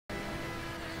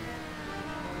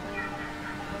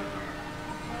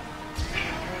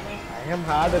I am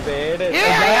hard to beat it.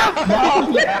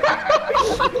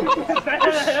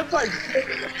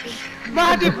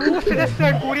 Mati boost just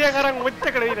kuria karang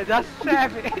mucca kadina just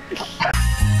save it.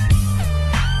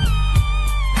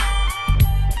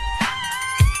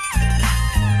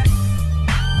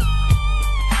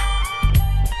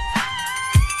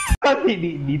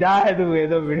 Nida hai tu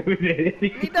edo video.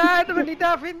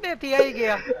 Nida finde thiyai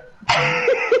gaya.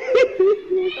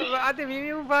 Adi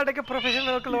mimi part ke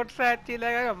professional clothes achi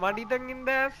laga money tang in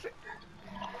the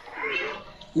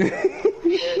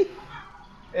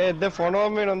Eh, the phone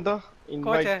me nonto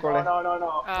invite kole.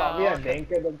 No. We are link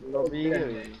the Video.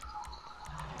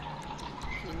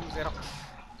 King Xirerox.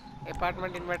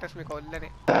 Apartment inviters me call lene.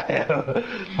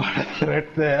 Threat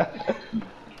there.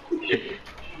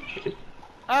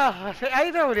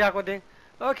 I know Ria ko ding.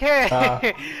 Okay.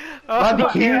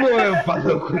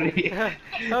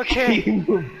 Okay.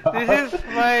 This is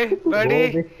my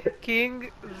buddy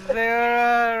King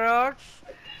Xirerox.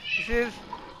 This is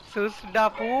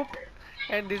SusDeMan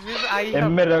and this is I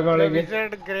am the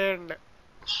WizardGrandCanon.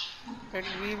 And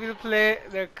we will play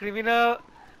the criminal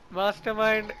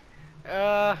mastermind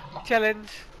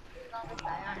challenge.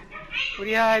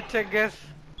 Uriah, check guess.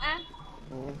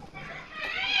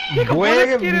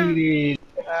 Boy,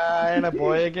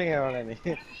 boy king.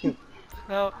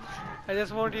 Now, I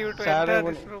just want you to enter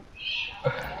this room.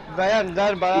 Dayan,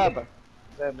 barab.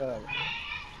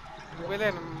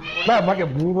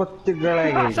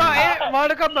 So,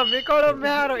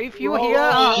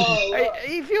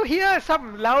 if you hear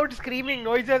some loud screaming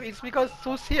noises, it's because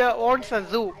Sus here owns a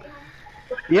zoo.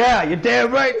 Yeah, you're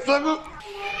damn right, son.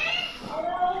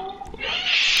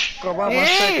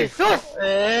 Hey, Sus!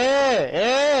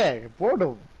 Hey,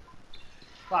 Bodo.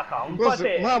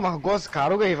 Mama, goes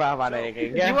Karuga.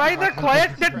 You either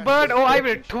quiet that bird or I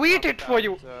will tweet it for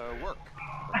you.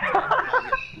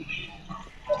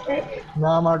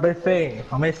 Mama, they say,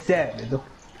 I'm sad.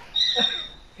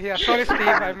 Yeah, sorry, Steve.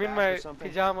 I'm in my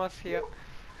pajamas here.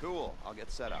 Cool, I'll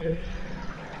get set up.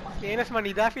 Enes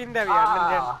manida fin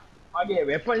da okay,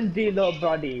 weapons deal,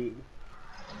 buddy.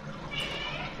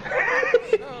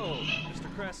 So, Mr.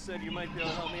 Crest said you might be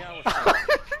able to help me out with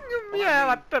something. Yeah,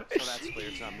 what the... So that's clear,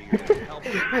 it's not me you're going to help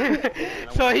me.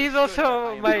 So he's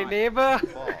also my neighbor.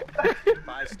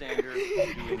 Bystander,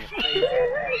 being a favor.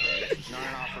 It's not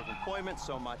an offer of employment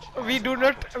so much. We do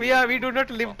not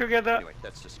live together. Anyway,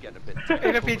 that's just getting a bit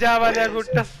in a pyjama.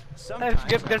 Let's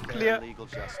get that clear. Legal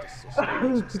justice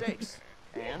system makes mistakes.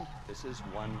 And this is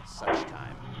one such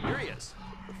time. Here he is,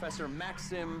 Professor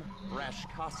Maxim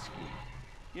Rashkovsky.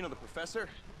 You know the professor?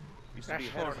 Used to be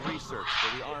head of research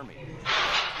for the army.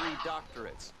 3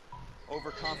 doctorates.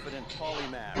 Overconfident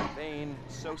polymath, vain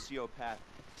sociopath,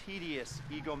 tedious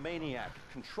egomaniac,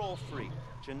 control freak,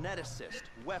 geneticist,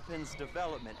 weapons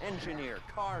development, engineer,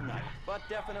 car nut, but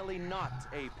definitely not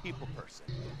a people person.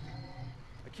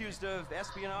 Accused of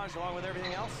espionage along with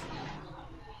everything else?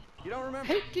 You don't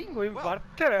remember? Well,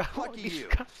 lucky you.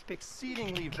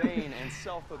 Exceedingly vain and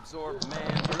self-absorbed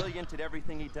man, brilliant at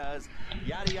everything he does,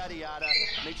 yada yada yada,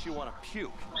 makes you want to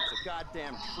puke. He's a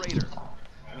goddamn traitor.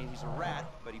 I mean, he's a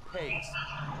rat, but he pays.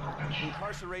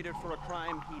 Incarcerated for a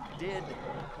crime he did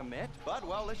commit, but,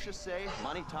 well, let's just say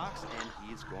money talks and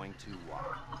he's going to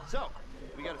walk. So,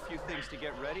 we got a few things to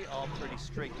get ready, all pretty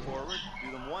straightforward.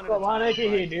 Do them one at a time,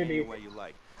 any way you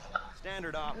like.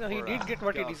 Standard op for he did get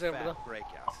what he deserved, though.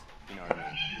 Breakouts. You know what I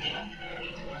mean?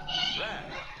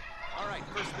 Rad. Alright,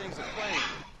 first thing's a plane.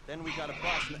 Then we got a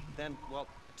bus. Then, well,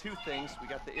 2 things. We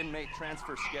got the inmate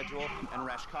transfer schedule and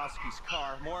Rashkovsky's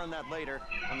car. More on that later.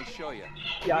 Let me show you.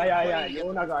 Yeah. Get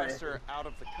the professor out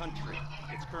of the country.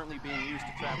 It's currently being used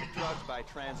to traffic drugs by a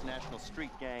transnational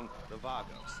street gang, the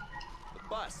Vagos. The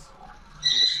bus.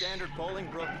 With a standard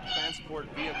Bolingbrook transport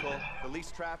vehicle, the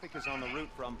least traffic is on the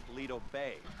route from Toledo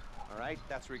Bay. Alright,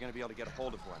 that's where you're going to be able to get a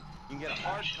hold of one. You can get a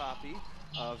hard copy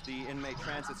of the inmate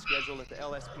transit schedule at the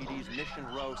LSPD's Mission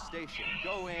Row station.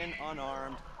 Go in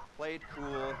unarmed, play it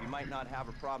cool, you might not have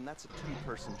a problem. That's a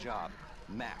 2-person job,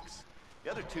 max.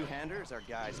 The other 2-hander is our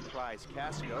guy's prize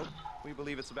Casco. We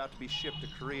believe it's about to be shipped to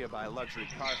Korea by a luxury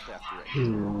car theft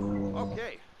ring.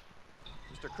 Okay.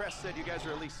 Mr. Crest said you guys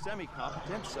are at least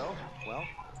semi-competent, so, well,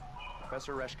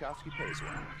 Professor Rashkovsky pays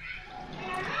well.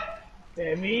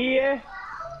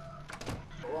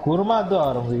 Kurma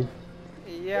adoro vi.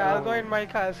 Yeah, I'll go in my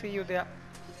car. I'll see you there.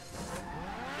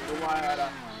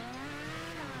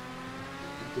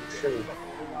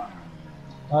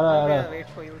 I'll wait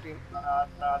for you, team.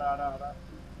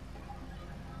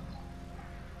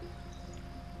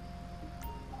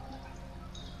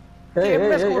 Hey,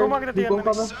 kurma.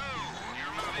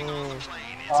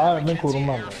 मैं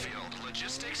kurma.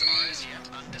 Logistics are as yet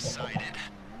undecided.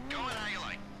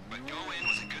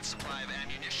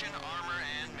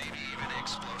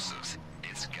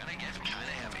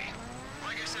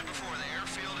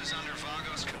 is under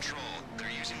Vago's control.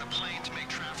 They're using the plane to make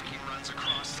trafficking runs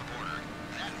across the border.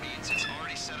 That means it's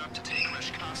already set up to take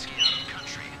Reshkovsky out of the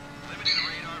country. Limited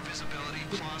radar visibility,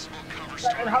 plausible cover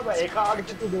story. Have a card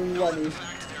to do one. In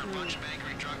fact, there are a bunch of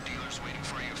angry drug dealers waiting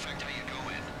for you to affect how you go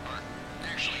in, or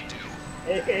actually do.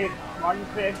 One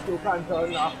face to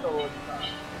concern afterwards.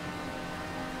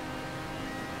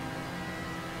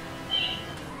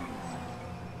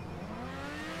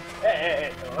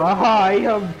 Aha, I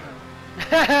have.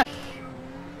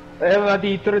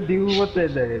 Everybody itro divuwat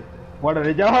ede. What a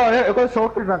reja. Oh, eko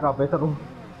short na ka better.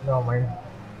 No mind.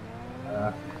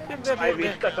 I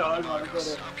wish the turn on for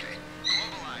it.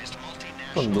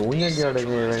 Dunia dia ada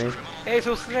ni. Hey,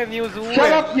 Susne new zoo.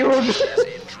 Shut up, you.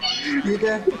 You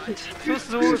can.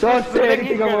 Zoo. Don't say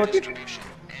anything about it.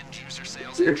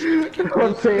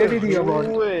 Don't say anything about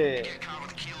it.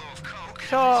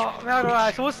 So,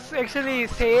 Sus actually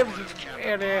saves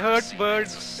and hurt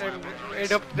birds and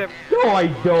adopt them. No, I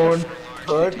don't.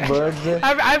 Hurt birds.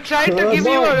 I'm trying to give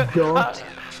you a. Don't.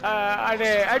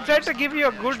 I'm trying to give you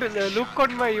a good look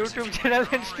on my YouTube channel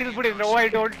and still put it. No, I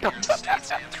don't. I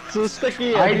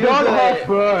don't hurt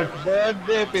birds.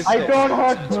 I don't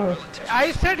hurt birds.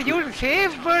 I said you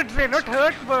save birds, not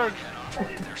hurt birds.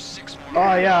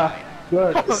 Oh yeah.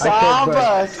 Good. I said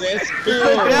birds.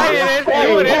 Yeah,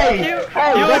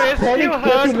 you rescue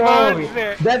hurt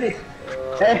birds. That is.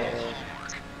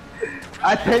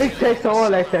 I think it takes all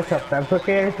like that sometimes.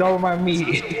 Okay, it's all my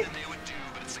me.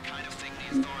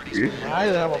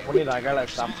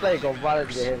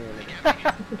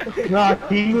 No,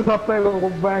 King supply ko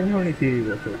ban honi thi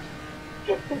waso.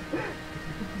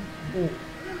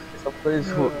 Surprise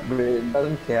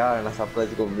doesn't care na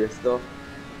surprise ko besto.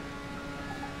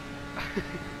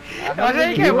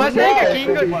 Masaya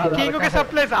King ke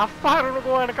supplies apa haru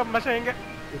ko ana kam masaya.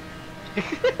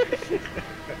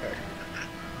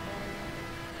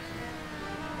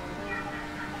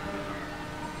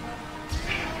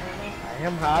 I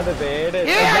am hard at it.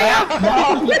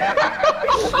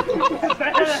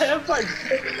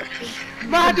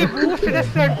 Madi boost this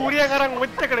Korea karang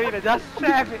mutte kadina just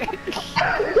save.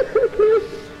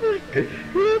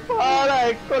 Para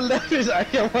ekol dafis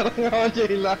aya marang aja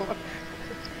hilang.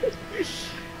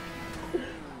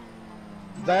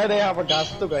 Dai apa gas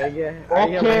tu kayaknya.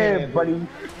 Okay, buddy.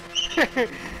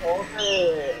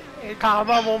 Okay.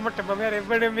 Kama moment mami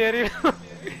everybody meri.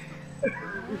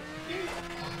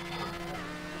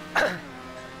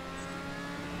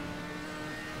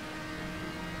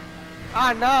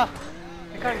 Ah no,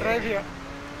 I can't drive here.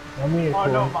 Oh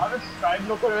no, I was trying to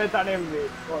look at it.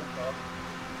 What the?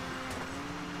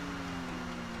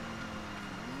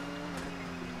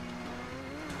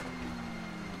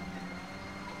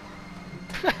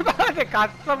 Bade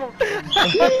kasamu.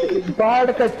 Bad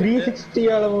ka 360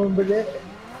 ala mumbede.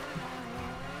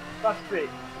 That's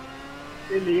great.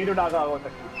 The lead to daga ago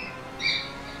tak.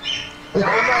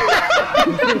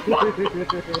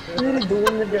 Mere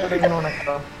doon ne jara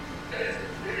nonakka.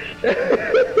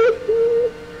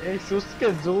 Hey, suske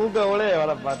zoo ga ole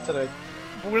wala patra.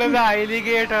 Pulada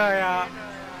alligator ya.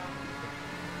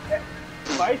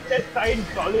 Why is that side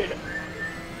solid?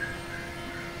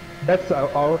 That's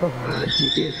out of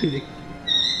GTA City.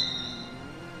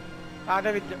 Ada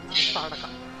vidya sadaka.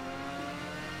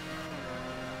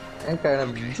 Enka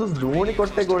Jesus Dhoni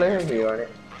kotte gole he wane.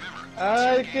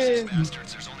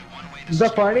 The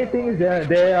funny thing is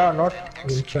they are not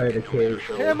inside a cave.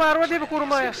 So. Hey, Marwati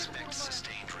kurma ya.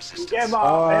 Yeah,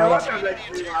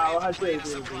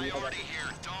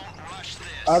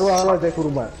 Arwa de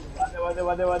kurma.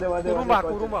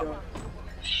 Kuruma.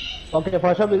 Okay,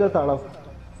 first up is the tala.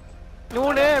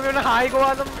 No, ne, high go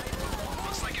adam.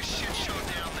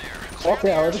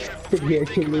 Okay, I was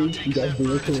actually you guys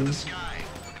do it too.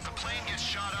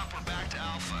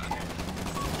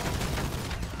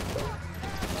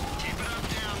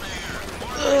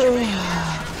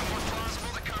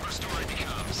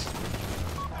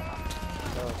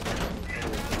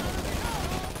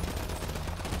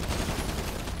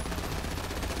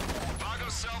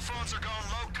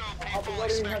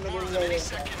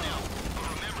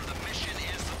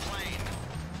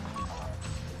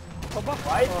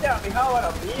 Why is that? We have a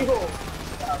amigo.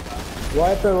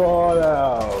 Wipe it all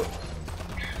out.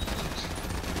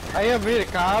 I am here.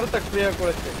 Car tak clear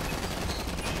korte.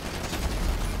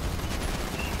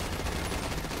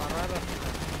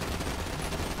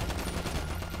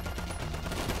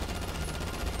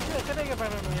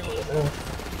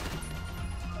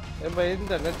 भाई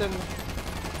internet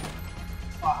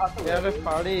यार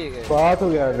फाड़ी गए बात हो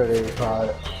गया डरे car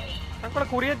Ancora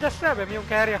courier già serve, mio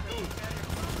carrier.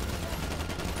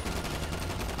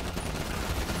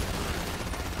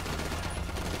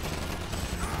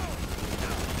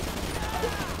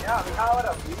 Yeah, we have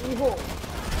a Vivo.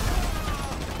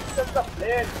 Just a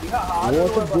plane. We have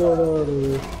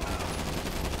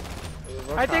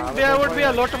I think there would be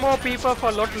a lot more people for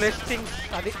a lot less things.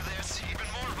 Adi.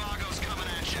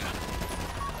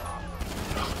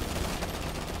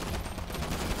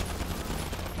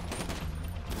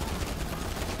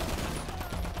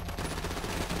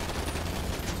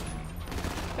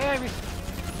 Hey, miss.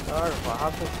 और वहाँ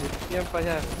पे कुर्सियाँ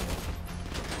पजा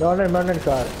Man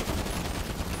car.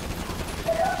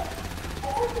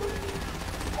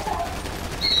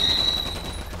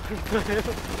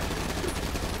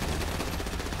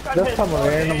 Just some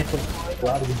random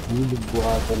car with building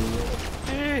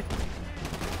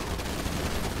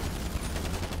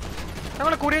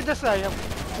I'm going to just say, I'm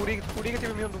going to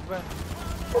be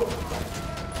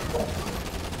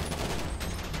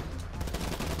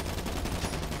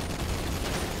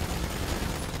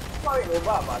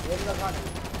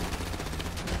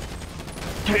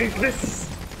Take this.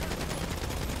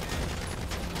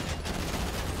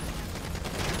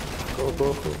 Go.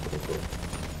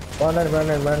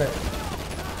 Man.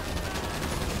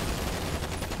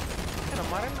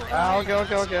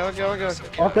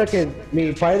 Okay. Me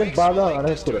pilot bada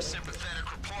arrest kore.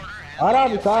 Ara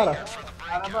car.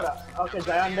 Okay,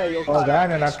 Zayan, you Oh,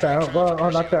 Zayan natta. Go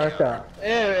natta.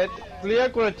 A clear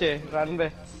करेছে runway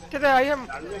Today I am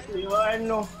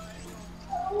no.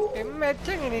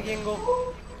 matching in Kingo.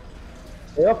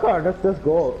 Your car, let's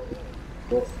go.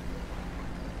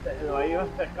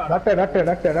 Natta.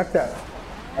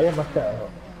 I am natta.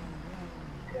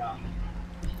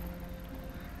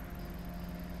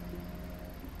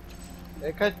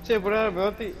 एक अच्छे बुरा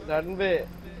बहुत ही runway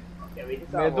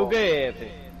में तो गए थे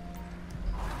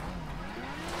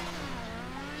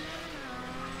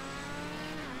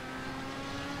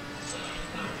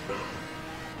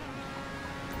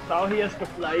Now he has to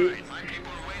fly.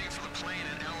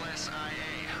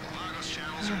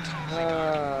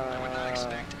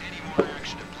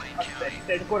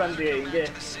 Ted को run दिए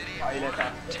pilot.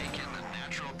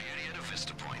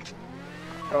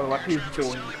 Oh, what he's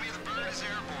doing?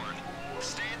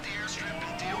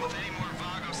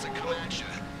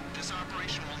 This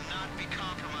operation will not be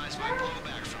compromised by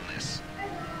blowback from this.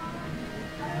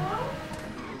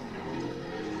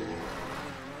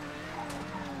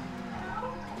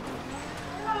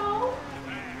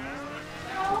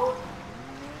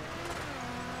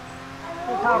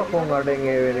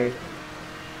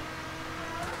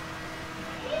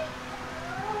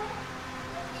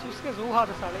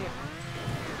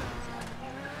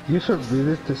 You should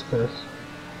visit this place.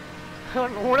 No,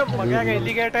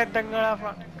 alligator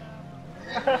dangala.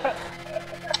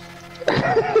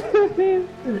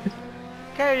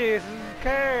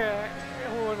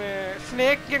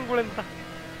 Snake gulanta.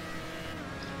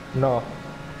 No.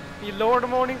 You Lord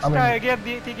Morning Sky again,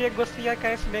 the Gostia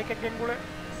Kai snake again.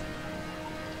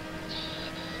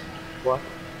 What?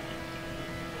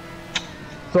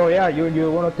 So yeah,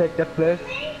 you want to take that place?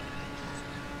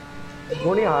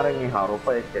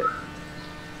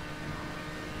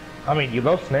 I mean, you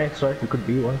love snakes, right? You could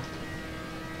be one.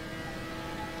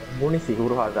 Bunny.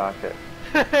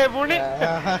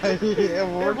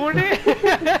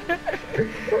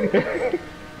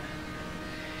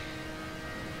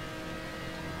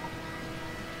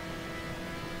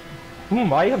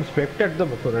 I have spectated the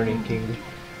Macaroni King.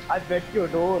 I bet you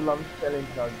do love spelling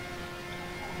drugs.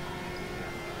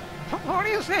 What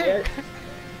do you say?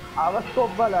 I was so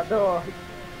bad though.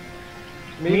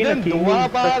 Mean दुआ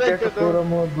बार है तो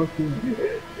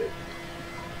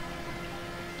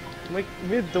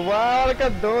मैं दुआ का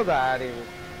दो दारी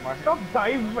Stop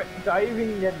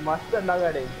diving at master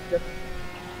nagade.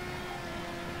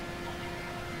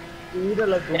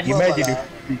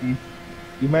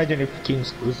 Imagine if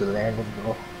King's Cruise landed,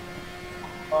 bro.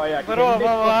 Oh yeah. Bro,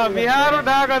 Bihar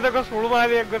daga the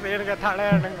Sulmadi go there ga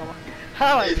thale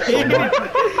how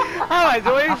I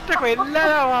do is to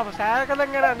quella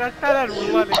Sakalanga Nata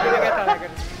Sulmadi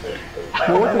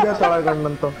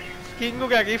King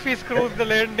if he screws the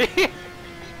landing.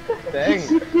 Dang.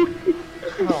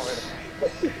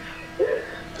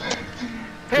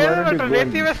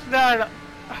 Native is that.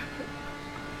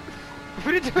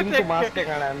 Pintu mask ke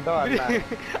kanan to Allah.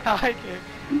 Ay,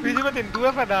 video में तीन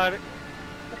दुआ फदार.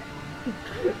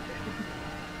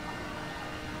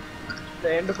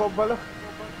 End को बोलो.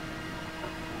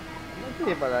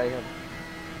 नहीं पता यार.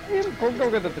 ये कौन कौन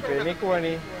कहते थे पेनी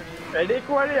कुआनी. पेनी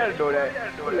कुआनी यार डोरे.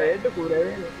 End पूरे.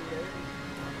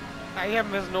 I have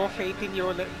no faith in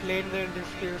your plane landing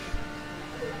skills.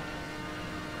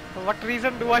 What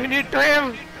reason do I need to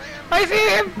him? I see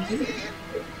him.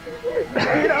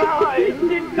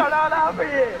 Engine चलाना पे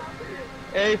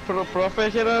Hey,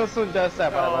 professionals sun just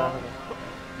apa?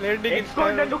 Landing in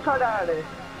එක්කොන්ට style. දුක්කඩානේ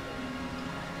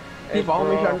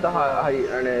Information dah hari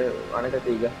ane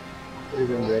ketiga.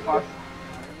 Prison break.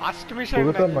 First mission.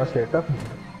 පුරුතන් master එකක්.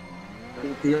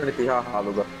 Tiga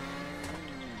halu ga.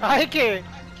 Aike.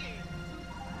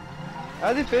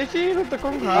 Adi fechino to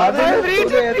kung I'm hada.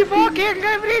 reaching the booking.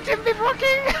 I'm reaching the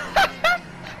booking.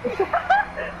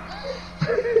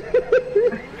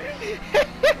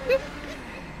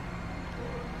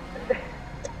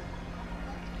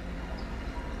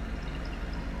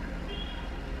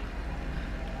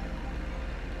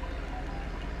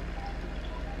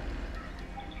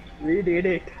 We did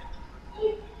it.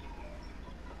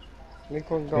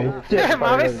 Nikon gam.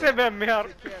 Mavisse be mehar.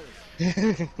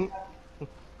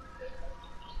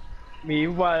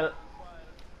 Meanwhile,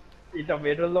 in the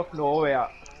middle of nowhere.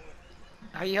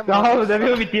 I am. ගහව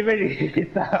දැවිව විතිමේ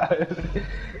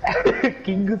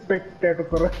කිංග් ස්පෙක්ටර්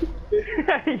කර.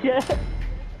 Yeah.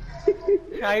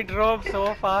 I drove so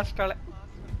fast.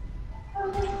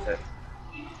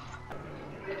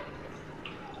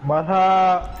 මහා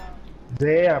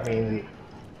දේ අමේවි.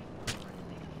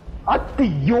 අත්ති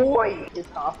යෝයි.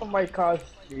 It's half of my cars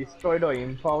destroyed or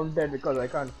impounded because I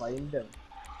can't find them.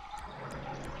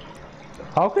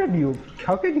 How can you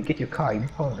get your car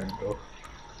impounded though?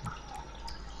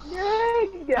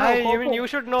 Even you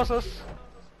should know, Sus.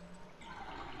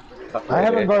 I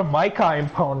haven't got my car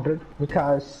impounded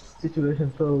because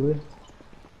situation probably.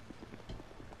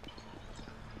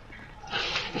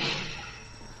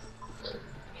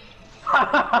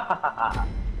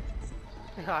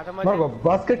 Margo,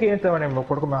 bus ka kaya tayo na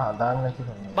ko mahadaan na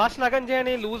siya. Bus nagan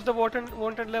jani lose the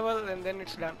wanted level and then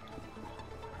it's done.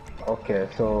 Okay,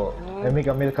 so emi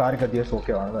ka mil car ka diya so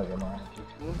ke aana lage man.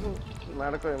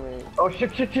 Mara ko me. Oh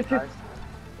shit. Eh,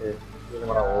 yun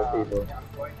mara okay do. I'm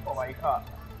going for my car.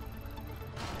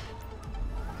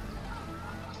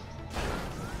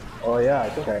 Oh yeah, I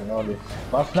think I know this.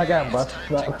 Bus na kaya bus.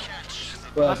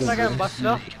 Bus nagan bus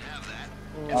no.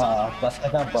 Bus na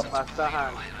kaya bus.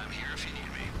 Bastahan.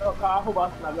 So car ho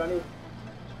bus nagani.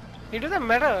 It doesn't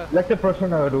matter. Let the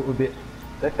professional do it.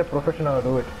 Let the professional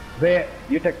do it. Where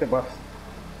you take the bus.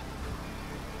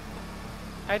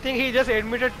 I think he just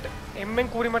admitted Mn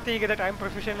Kurimati that I'm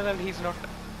professional and he's not.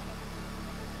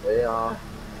 Yeah.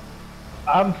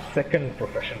 I'm second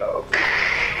professional.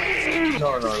 No.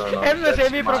 I'm the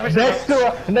semi-professional.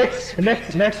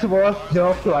 Next was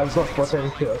job to I've got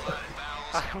potential.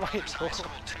 Oh my god.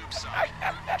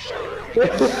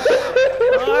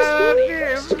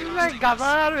 Like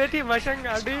Gamar, Veti Mashang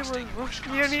Adi will push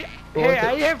me. Hey,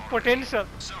 I have potential.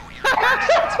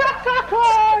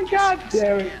 God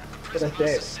damn it. What a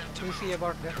shame. We'll see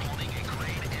about that.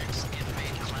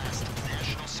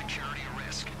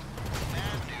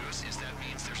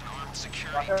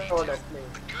 Whatever that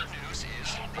means.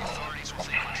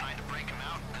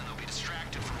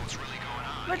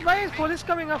 But why is police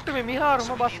coming after me? Mihar,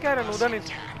 ma bus kare no dan it.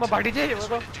 Ma badi jaye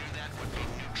wo.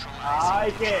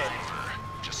 I can.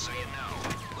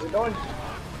 We don't.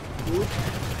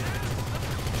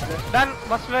 Dan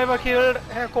bus driver killed.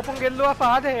 Hey, kopung gello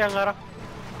afaad hai angara.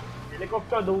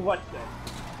 Helicopter do what?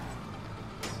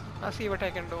 I'll see what I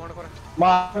can do.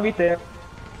 Mami te.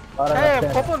 Hey,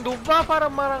 kopung dubba para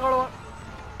mara galo.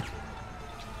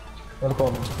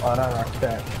 Welcome. Ara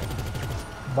attack.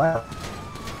 Bye.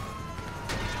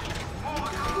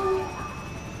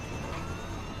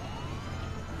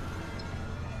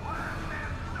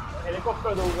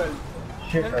 Helicopter do well.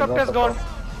 Shit. Helicopter's gone.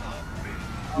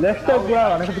 Left side gua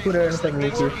anakku tu kure anything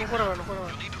like this.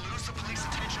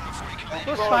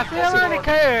 So Swatia ni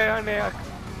kaya ane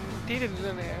tiri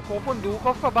ne kopun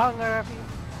dukov ka bahang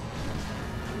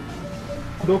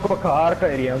Do ko car ka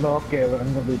area no okay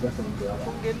ano do just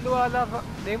something. gellu ala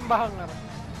dem bahang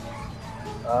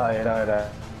Era.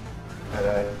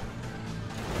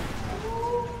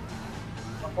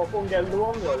 Kopong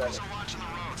gelluom wala.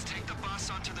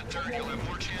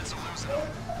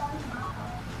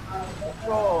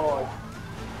 Oh.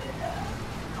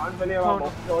 Can't believe I'm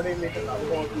offloading it.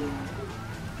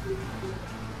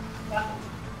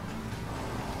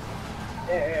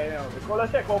 Nicola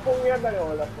c'è kopong yan na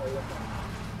wala po.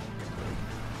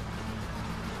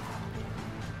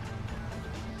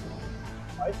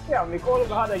 Ay siya, Nicole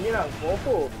bahada gina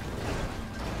kopo.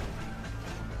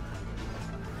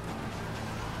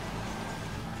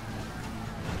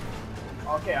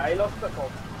 Okay, I lost the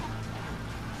cope.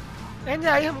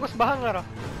 Enja ai hum kus bahang ara.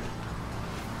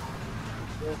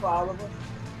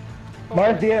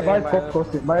 Mais dia,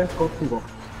 mais scope go.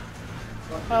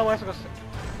 Ah, mas kus.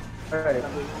 Hey.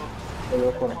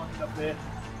 Hello, cope.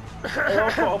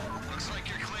 Looks like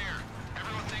you're clear.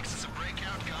 Everyone thinks it's a breakout.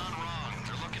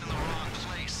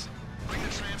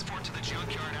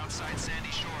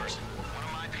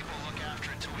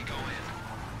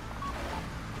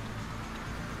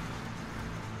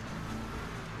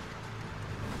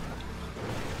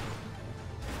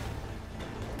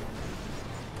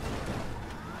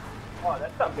 Oh,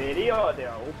 that's a video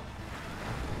there.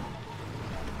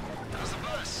 How's the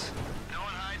bus? No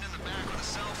one hiding in the back with a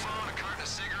cell phone, a carton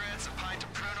of cigarettes, a pint of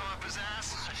Pruno up his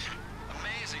ass?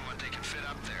 Amazing what they can fit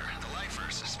up there. The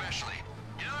lifers, especially.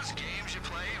 You know those games you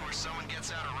play where someone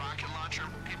gets out a rocket launcher?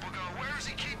 People go, where is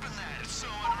he keeping that? It's so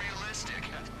unrealistic.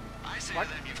 I say to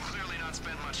them, you've clearly not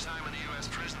spent much time in the U.S.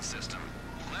 prison system.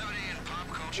 Levity and pop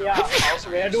culture. Yeah,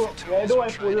 where do I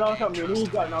pull out a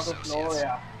minigun out of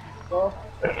nowhere? So,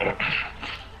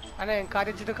 අනේ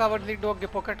කාර්යජිත කවර්ලි ඩොග්ගේ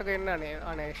pocket එක එන්නනේ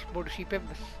අනේ බොඩු ෂීපෙබ්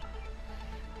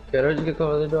කෙරෝජ්ගේ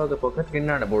කවදටවගේ pocket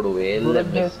ගෙන්නන්න බොඩු වේල්ල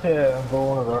just go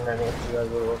on run and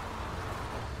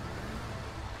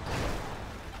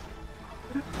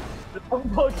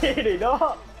Lamborghini, no?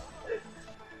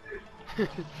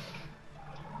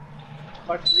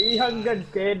 But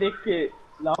 300k dekke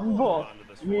Lambo,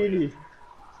 really?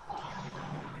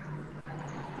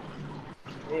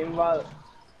 Meanwhile,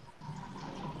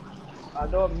 I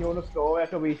don't know nowhere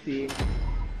to be seen.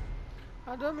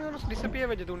 අද මියුනස් ඩිසපියර්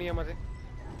වෙච්ච දුනිය මතේ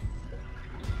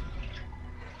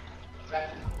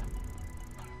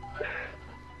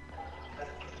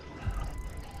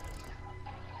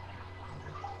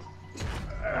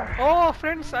Oh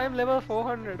friends, I am level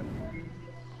 400.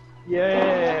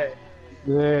 Yeah!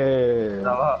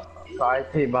 yeah.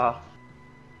 කායිතේ බා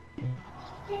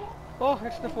Oh,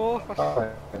 it's the 4th.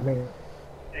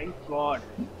 Thank God.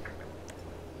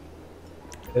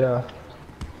 Yeah.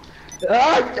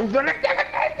 That's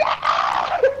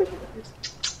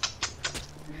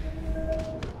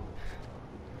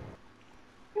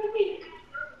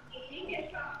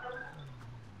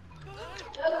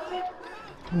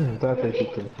a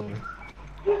good thing.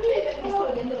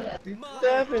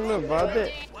 ඉන්න බාදේ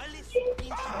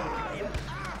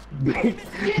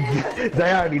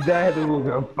Dayani, that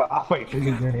I'll fight for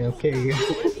you, Johnny, okay?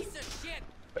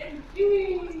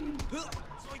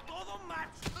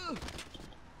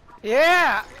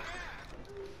 Yeah!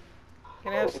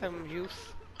 Can I have some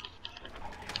juice?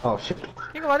 Oh shit.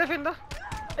 Kingo, what if in the...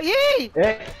 Yay!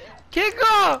 Hey!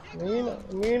 Kingo!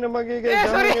 මීන මගේ Yeah,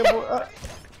 sorry.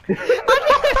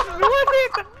 Ruin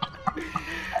it!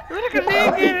 Look at me!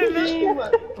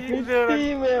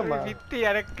 Vitti,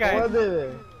 arakkai.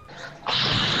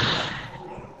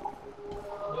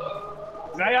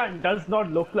 Ryan does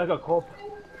not look like a cop.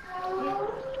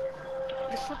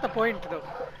 That's not the point though.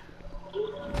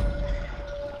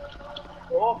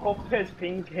 Oh, cop has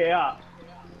pink hair.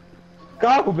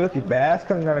 Carro coberto de bass,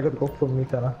 kan nga nagad ko from me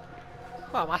tara.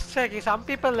 Oh, Master, some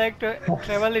people like to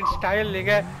travel in style,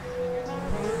 nigga.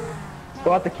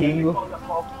 Got the king.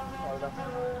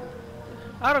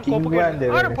 I don't King cop Grande,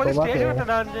 I don't police Cobate. station to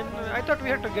dungeon. I thought we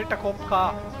had to get a cop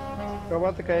car.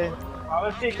 කමත් කයි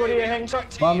Avasti kuri henka.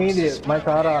 Mami, my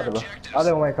car adaba.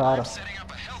 Ade my car. Setting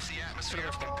up a healthy atmosphere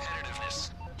of competitiveness.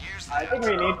 Use I think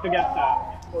we need to get the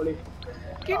police.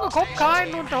 Kingo, cop car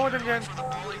in the hoden gen.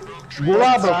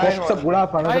 Gula bro, costa gula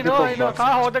pana I know,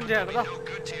 car hoden gen. no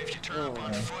good to you if you turn up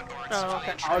on foot or in Oh,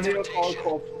 okay. How do you call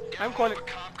cops? I'm calling.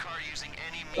 cop car using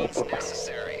any means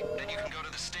necessary. Then you can go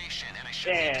to the station and I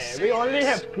should Yeah, we only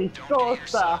have pistols,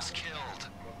 sir. killed.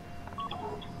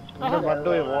 what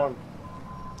do you want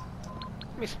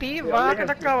Steve,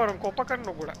 වාකටක් ආවරම් කොප කන්න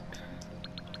උගුඩ.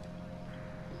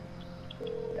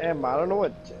 මරණ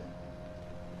වච්ච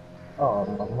Oh,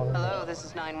 Hello, this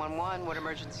is 911. What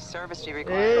emergency service do you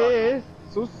require?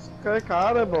 සුස් කයි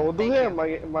කාර බෞදුහය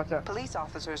මගේ මචා Police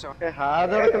officers are...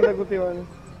 හාදර කළ ගුතිවන්න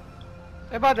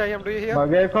එබා ජයම්, do you hear?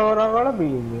 mage kawara wala bi.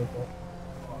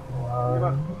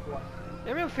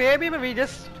 I mean, Fabi, we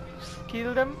just kill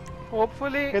them.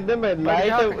 Hopefully. කෙදම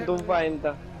ලයිට තුම් පයින්ත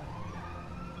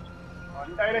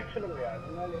One direction we are.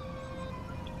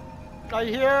 I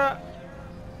hear.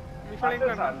 We falling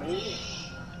After down. Sunny.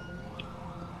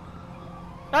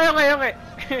 Ay,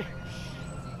 okay.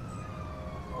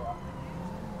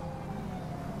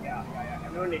 Yeah.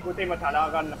 Everyone ikuti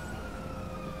mathala ganna.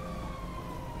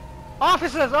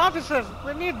 Officers,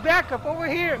 we need backup over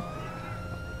here.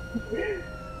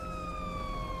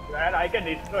 Man, I can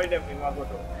destroy them in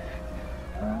Magoto.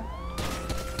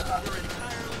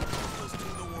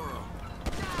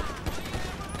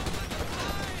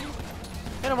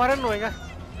 You know, Maran knowing, huh?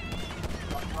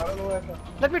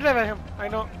 Let me drive at him. I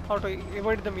know how to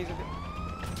avoid them easily.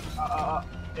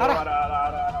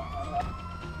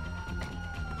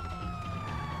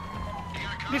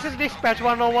 This is dispatch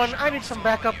 101. I need some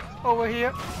backup over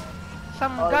here.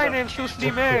 Some guy named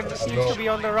SusDeMan seems to be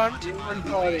on the run.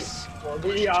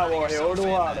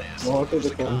 Go to the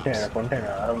container.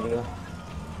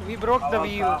 We broke the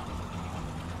wheel.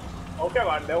 Okay,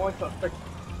 man, there was suspect.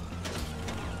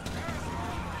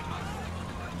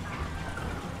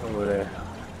 Over there.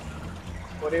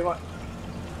 41.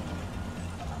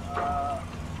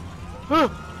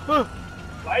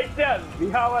 Right there,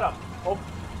 we have a hope.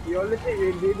 The only thing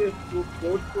we need is to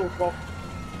go to Fox.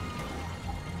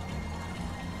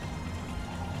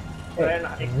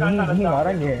 Ini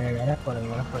orang je, enak pada.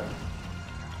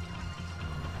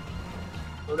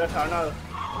 Sudah sana.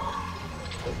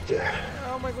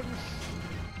 Oh my goodness.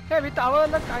 Hey, with our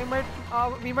luck,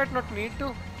 we might not need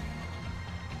to.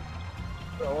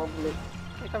 Probably.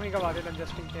 Kita mika wale dan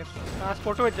just in case.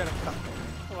 Photo aja rakha.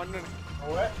 One minute.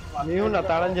 Niu na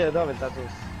talan je da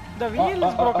betatus. The wheel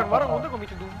is broken. Mara muda ko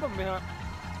miche dubba meha.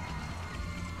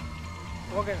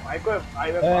 Okay. I will.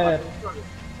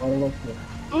 Marlo.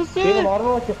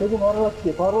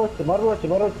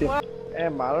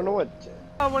 Marano vacche.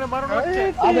 Mone marano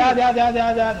vacche.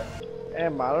 Ada.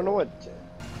 Marano vacche.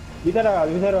 Vidara.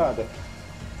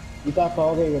 Kita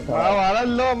kaoge Ma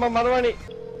varallo ma marwani.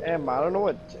 Marano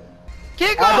vacche.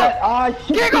 Kick off!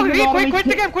 Kick off!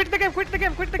 Quit the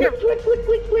game!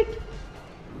 Quit!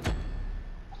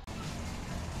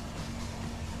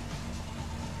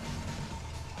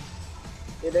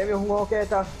 Ini mi huo okay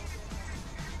ta.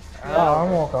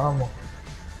 Amo.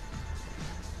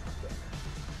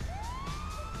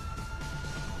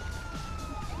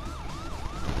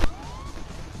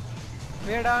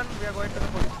 We are done. We are going to the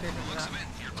police station now.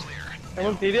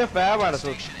 Emang tiri fab ada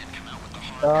tuh.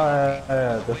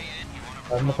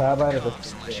 I'm fab ada tuh.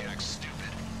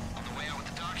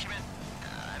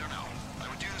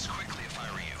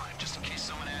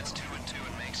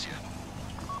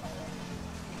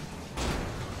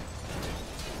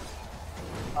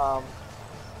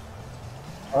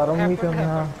 Orang itu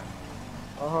na.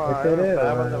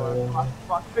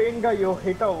 First thing you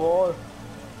hit a wall.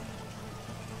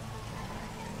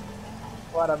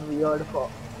 What a weird for.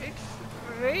 It's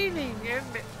raining and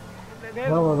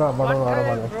there's No, one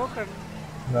tire broken.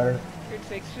 No. It's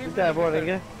extremely Kita boleh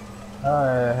ke?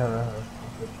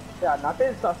 Yeah,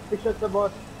 nothing suspicious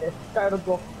about this kind of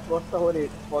what's the whole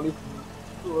police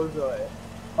tools.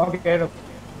 Okay, no.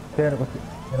 There.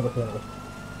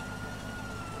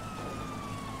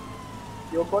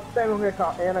 You got them in a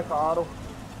car.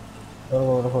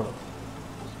 No.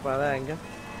 Pada enggak?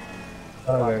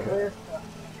 Okay.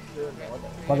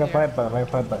 Pakai fiber.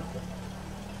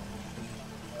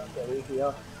 Okay,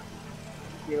 here.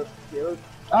 Kill.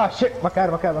 Ah shit,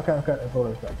 makan.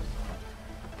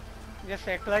 Just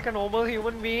act like a normal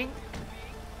human being.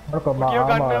 Put your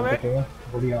gun away.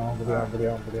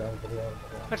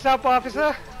 What's up,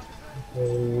 officer?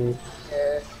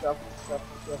 Yes, stuff.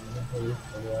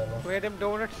 Where them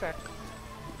donuts at?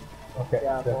 Okay.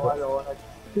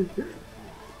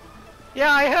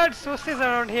 Yeah, I heard Sus is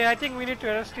around here. I think we need to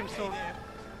arrest him soon.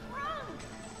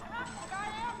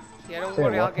 Yeah, don't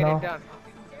worry, I'll get it done.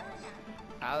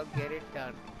 I'll get it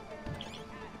done.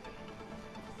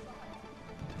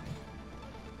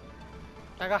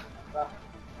 Naga.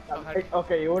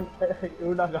 Okay, you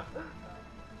naga.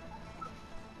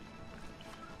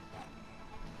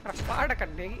 Pada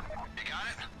kandegi. You got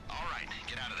it? All right,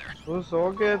 get out of there. Who's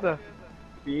okay ta?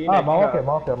 Mau okay. Okay,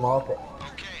 one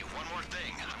more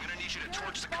thing. I'm gonna need you to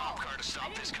torch the cop car to stop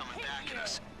this coming back at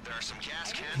us. There are some gas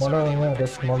cans. Watch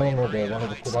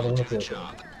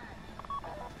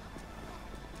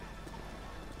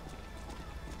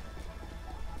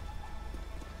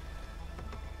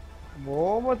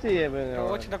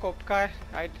the cop car.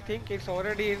 I think it's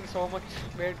already in so much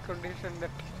bad condition that.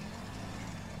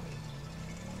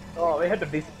 Oh, we had to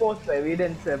dispose the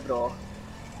evidence, bro.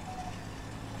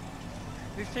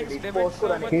 This thing's damaged so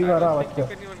much. I King don't think you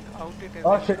can even count it as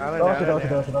Oh shit.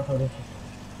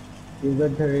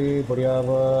 Inventory, बढ़िया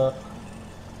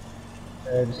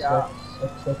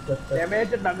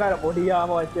Damage naga body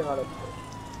armor अच्छे मारो.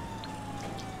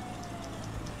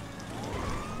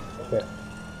 Okay.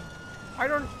 I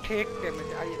don't take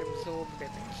damage, I absorb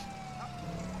damage.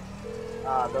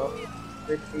 No.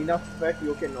 With enough sweat,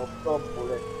 you can absorb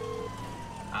bullets.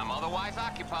 I'm otherwise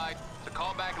occupied, so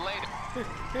call back later.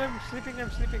 I'm sleeping.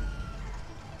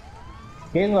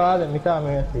 King ada mita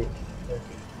me assim.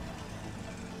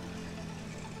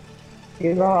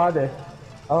 King ada.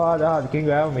 Ada King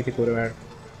vai me te kurang.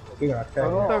 King acha.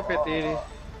 Conta pe tiri.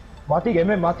 Mati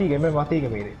game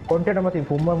mere. Content mati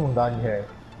fumma mundan hai.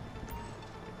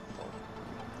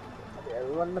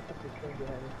 Everyone must have pictured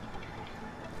behind.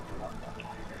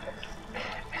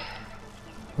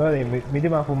 Bari midi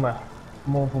ma fumma.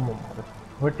 Mo fumma.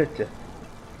 Wetche.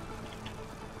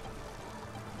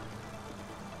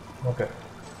 Okay.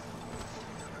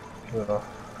 Yeah.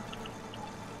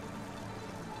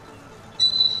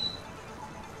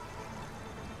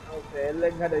 Okay,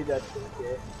 leg had a judge.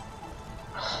 Okay.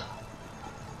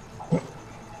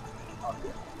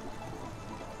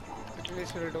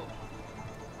 This will do.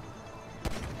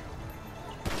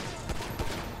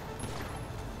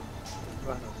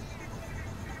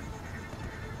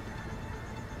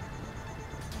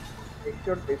 It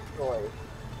should destroy.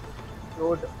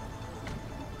 Should.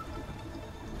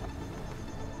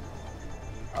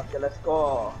 Okay, let's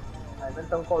go. I meant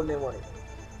some call name on it.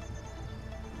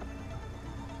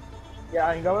 Yeah,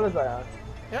 I'm going to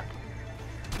Yeah.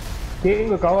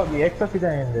 King cover the extra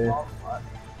in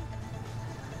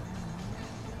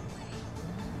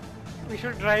We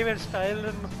should drive in style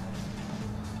and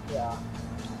Yeah.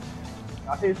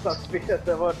 That is suspicious.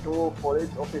 There were 2 police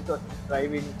officers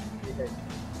driving behind.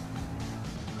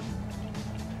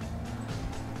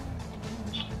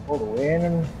 Oh,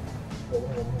 when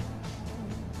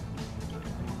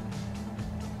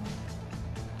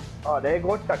Oh, they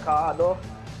got the car though.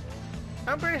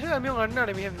 I'm pretty sure I'm going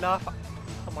to be laugh.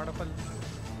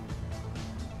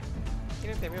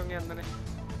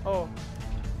 Oh,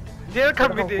 they'll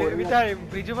come with time.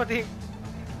 Brijumati.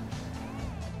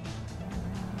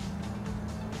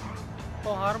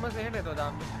 Oh, harmless ain't it?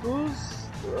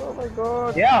 Oh my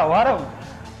god. yeah, what a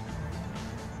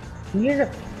he is a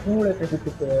fool at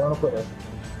the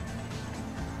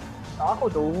Ako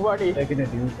duwadi. taking a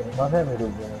dude. What have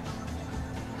you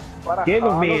Gave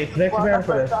me next man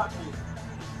for us.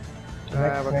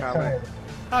 Next time.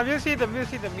 We'll see them.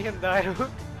 Me and Daru.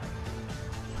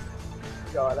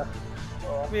 Jala.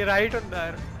 We right on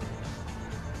there.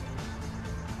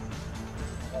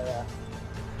 Yeah.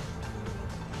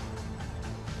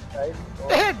 Right.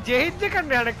 Jade je kan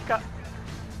nanak ka.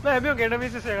 मैं अभी gate में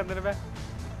से अंदर में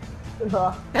Look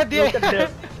at them.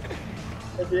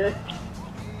 Okay.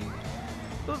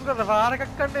 तू उसका सफार का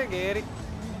करने गेरी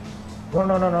No.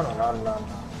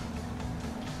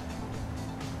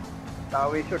 Now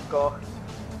we should go.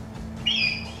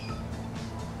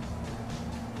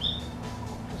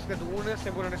 उसके दूर से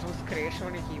बोलने से उस क्रैश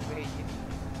होने की भाई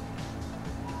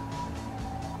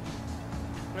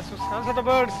Sus, answer the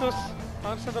bird, Sus.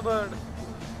 Answer the bird.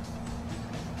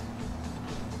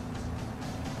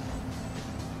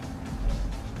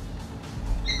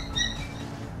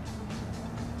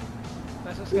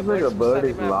 Seems like a bird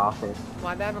is laughing.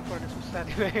 Madam, for a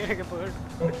bird.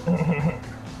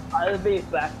 I'll be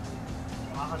back.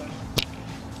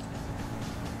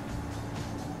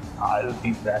 I'll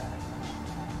be back.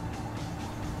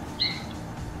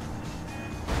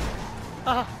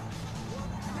 Ah,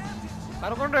 I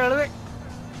don't want to hear it.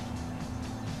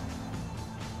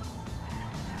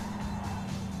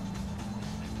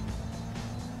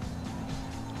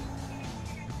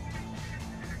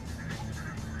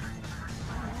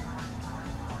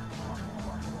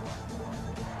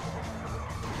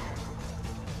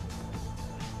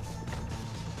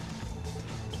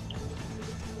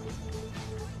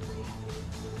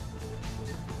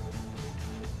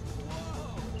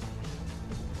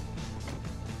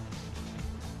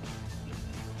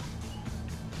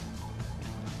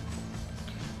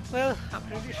 Well, I'm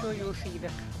pretty sure you'll see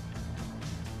that.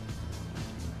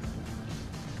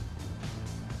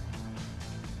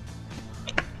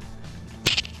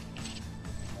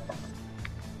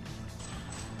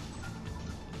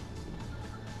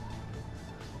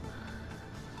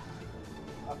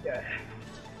 Okay.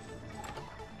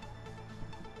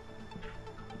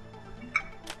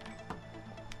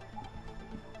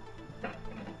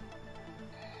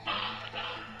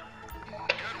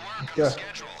 Yeah.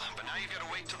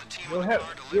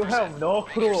 You have no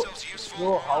clue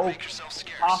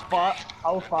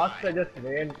how fast I just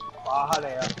ran.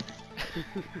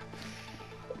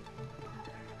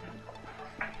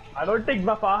 I don't think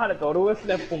my father had a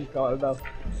step from Kalda.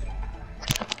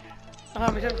 Ah,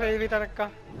 mission fail with Anaka.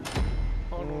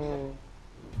 Oh no.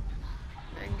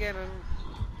 Again.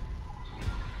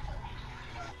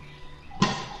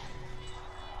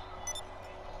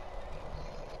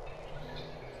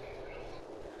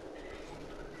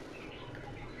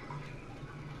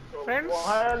 Friends?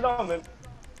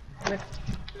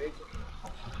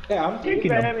 Hey, I'm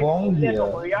taking a bomb here.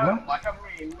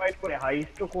 Invite for a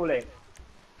heist to cooling.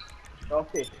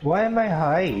 Okay. Why am I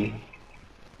high?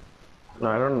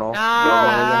 I don't know.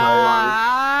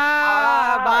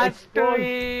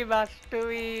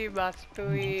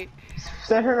 Bastui.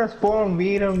 Session spawn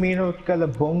Mino kala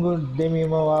bongo demi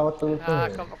mawawat.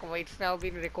 Come, it's now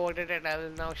been recorded and I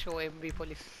will now show MB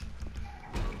police.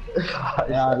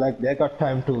 Yeah, like they got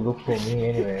time to look for me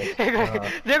anyway.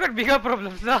 They got bigger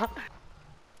problems now.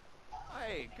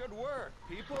 Hey, good work,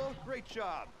 people. Great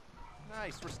job.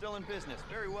 Nice, we're still in business.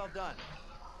 Very well done.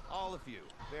 All of you.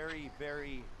 Very,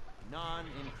 very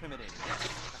non-incriminating.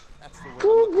 That's the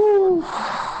word.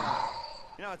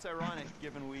 You know, it's ironic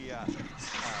given we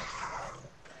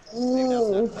maybe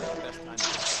now's not the best time to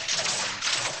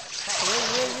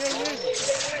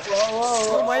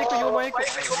You mic.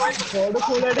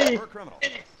 we're criminal.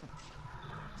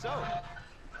 So,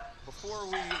 before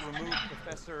we remove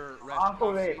Professor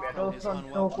Rashkovsky from his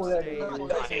unwelcome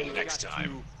stay,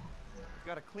 we've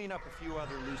got to clean up a few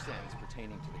other loose ends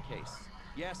pertaining to the case.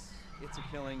 Yes, it's a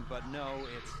killing, but no,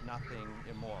 it's nothing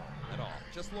immoral at all.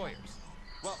 Just lawyers.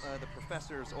 Well, the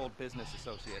professor's old business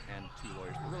associate and 2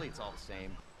 lawyers, but really it's all the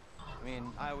same. I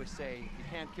mean, I always say, if you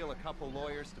can't kill a couple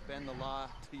lawyers to bend the law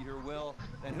to your will,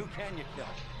 then who can you kill?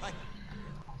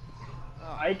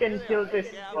 I can kill this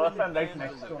person right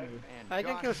next to me. I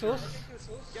can kill Sus.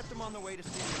 Get them on the way to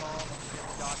City Hall, get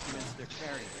the documents they're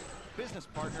carrying. Business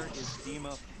partner is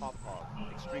Dima Popov.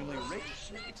 Extremely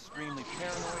rich, extremely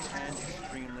paranoid, and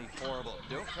extremely horrible.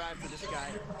 Don't cry for this guy,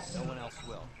 no one else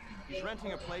will. He's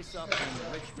renting a place up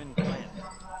in Richmond, Glen.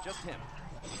 Just him.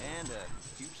 And a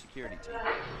huge security team.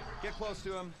 Get close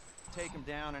to him, take him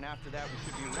down, and after that we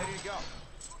should be ready to go.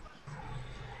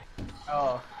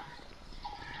 Oh.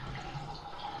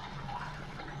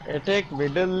 Attack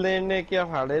middle lane क्या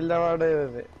फाड़ेला वाड़े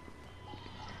वे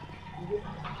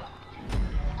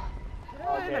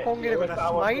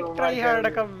Might try hard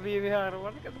to come here.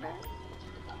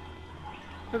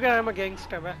 Look at I'm a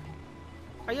gangster, man.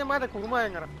 I am at a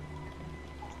Kuruma.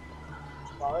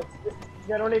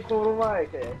 Generally, Kuruma.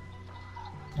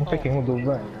 I'm picking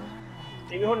Dubai.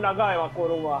 You naga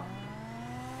Kuruma.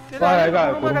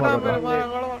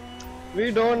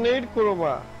 We don't need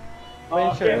Kuruma.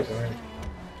 Okay.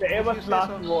 Famous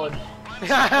last word.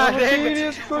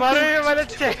 Serious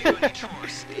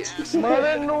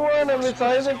Mother no one I'm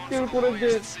excited kill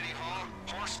Kurage.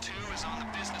 Horse 2 is on the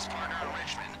business partner in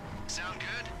Richmond. Sound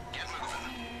good? Get moving.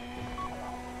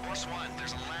 Horse 1,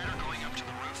 there's a ladder going up to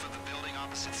the roof of the building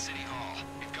opposite City Hall.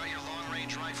 You've got your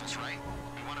long-range rifles, right?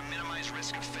 You want to minimize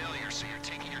risk of failure, so you're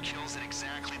taking your kills at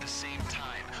exactly the same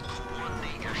time.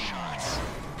 Coordinate your shots.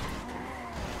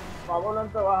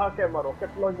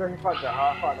 Rocket launcher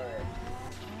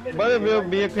But we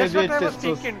That's what I was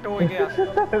thinking too.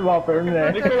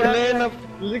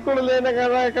 Liquid lane कर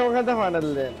रहा है कब खाता final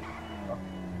lane.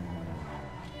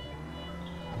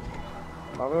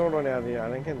 बाबे उन्होंने आ दिया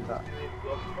नहीं कहता.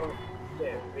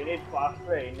 We need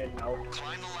faster in and out.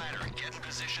 Climb the ladder and get in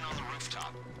position on the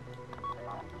rooftop.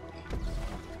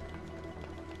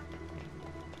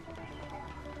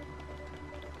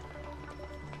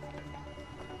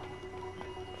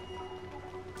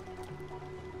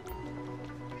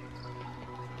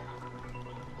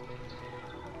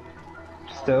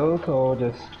 Stealth or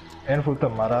just handful to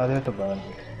mara de to burn.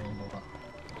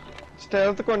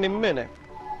 Stealth को निम्मे ने.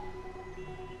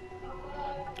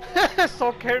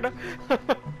 Socket.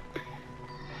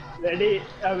 Ready?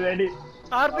 I'm ready.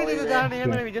 RPG is down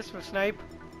here, we just snipe.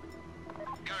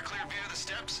 Got a clear view of the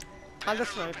steps? I'll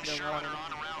just snipe them. Shot her on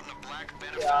around in a black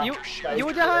Benefactor You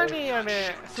jahani ane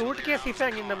suitcase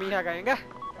ifang in the miha gayenga.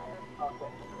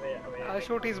 I'll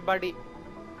shoot his body.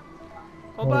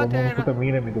 Oh, baat hai na. तो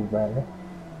मीने में Dubai है.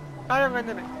 Aaya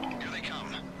vandane. Here they come.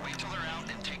 Wait till they're out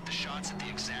and take the shots at the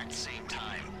exact same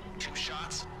time. 2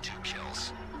 shots, 2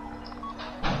 kills.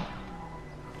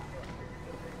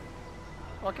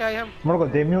 Okay, I am. मेरे को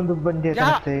Damien दुबन जैसा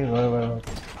से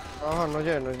हाँ no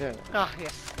जाए. Ah,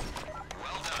 yes.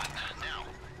 Well done. Now,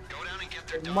 go down and get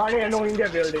their Money and no India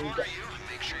building.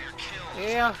 Make sure you're killed.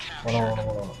 Yeah.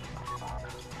 no.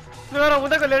 Nora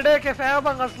muda ko lede ke fa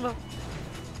bang aslo.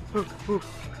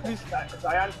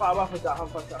 Zayan Pava for Jaham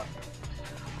Fasa.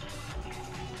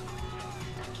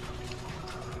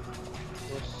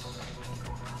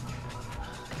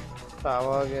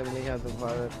 तावा के नहीं है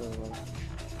तुम्हारे तो.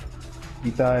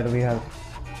 Gita we have.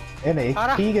 नहीं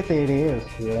ठीक है तेरे यार.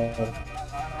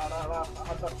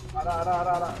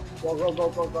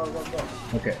 Go.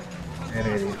 Okay.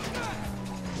 Ready.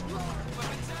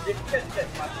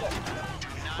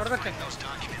 Those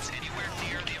documents anywhere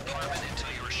near the apartment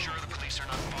until you are sure the police are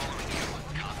not following you.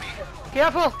 Copy?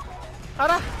 Careful.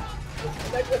 Ara.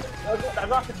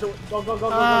 Go.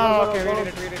 Ah, okay, we did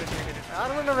it.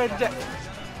 Arman no veg.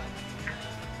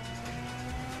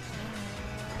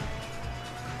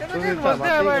 Again, was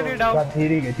there already down?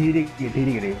 धीरे के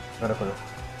करो.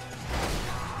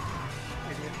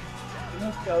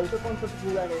 चल तो कौन सा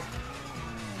पूरा है?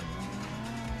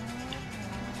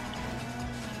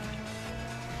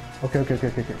 Okay.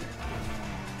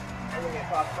 अरे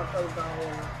फास्ट चलता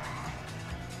हूँ.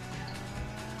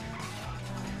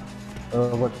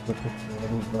 What?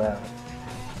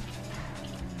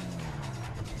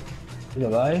 You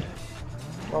alive?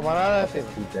 वो बना रहे थे.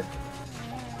 ठीक है.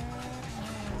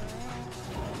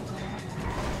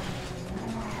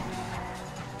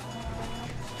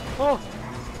 Oh,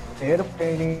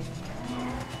 airplane.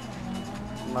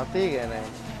 Mati kena.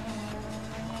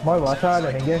 Moi wasa ada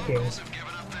nih King.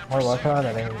 Moi wasa ada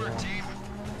nih.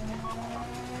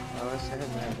 Awas saya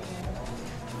mana.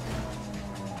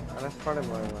 Awas pada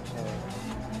moi wasa.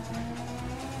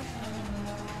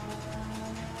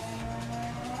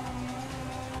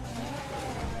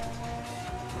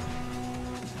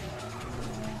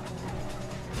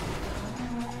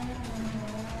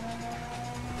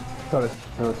 Sorry.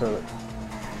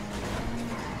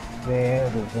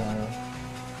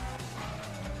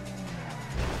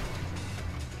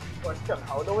 Question,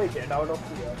 how do we get out of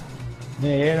here?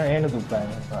 ಏನು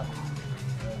ದುಪ್ಪಾನೆ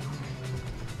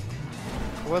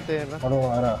What the hell? Ano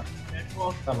ara?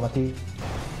 Mati.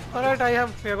 alright,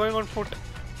 we are going on foot.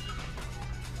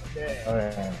 Okay.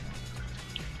 Alright.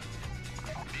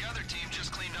 The other team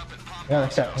just cleaned up at Pop. Yeah,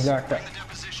 start. Bring the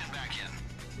deposition back in.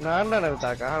 Nanda na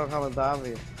taka. Haro kama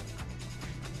dami.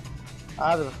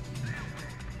 Adro.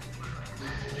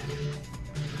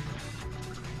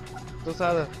 Tu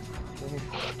sada.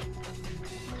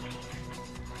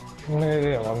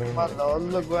 Manda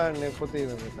ollu guanne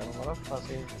potino kita. Mala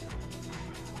fasi.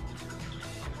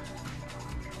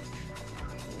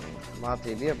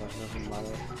 Mati dia pas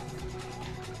malu.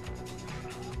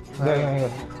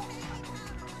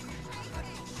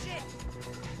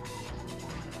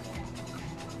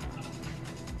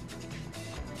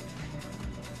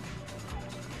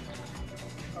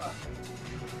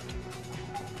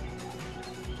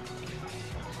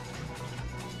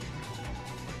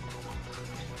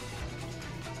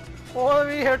 All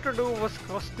we had to do was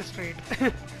cross the street.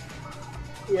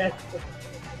 Yes.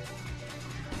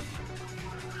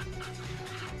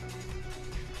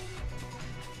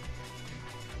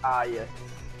 Ah, yes.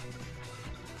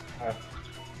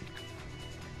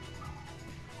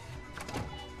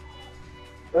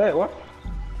 Hey, what?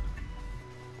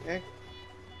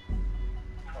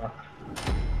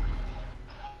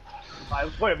 I'm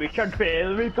for a mission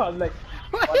fail because like.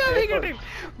 Why are we getting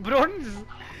bronze?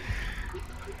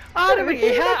 ආරමන්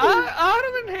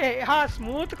හා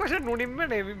smooth කොෂ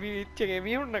නුනින්මනේ විච්චගේ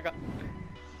මිහුන්නක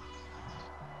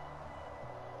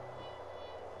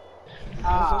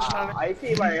I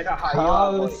see why it's a high.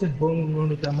 House bungo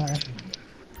tama.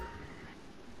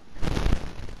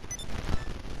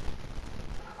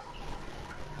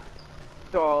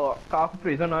 So, half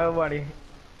prison everybody.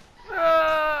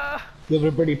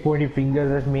 Everybody pointing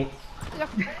fingers at me. Yep.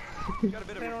 Got a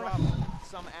bit of a problem.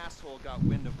 Some asshole got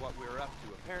wind of what we were up to.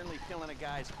 Apparently killing a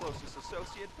guy's closest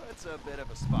associate puts a bit of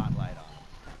a spotlight on him.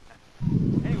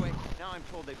 Anyway, now I'm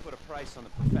told they put a price on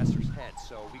the professor's head,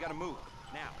 so we gotta move.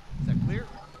 Now, is that clear?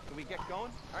 Can we get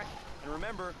going? Alright, and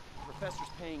remember, the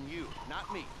professor's paying you, not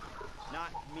me.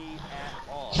 Not me at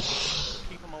all.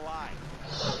 Keep him alive.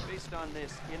 Based on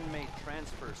this inmate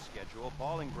transfer schedule,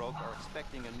 Bolingbroke are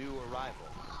expecting a new arrival.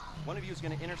 One of you is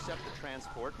going to intercept the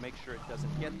transport, make sure it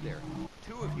doesn't get there.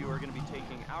 Two of you are going to be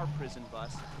taking our prison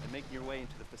bus and making your way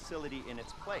into the facility in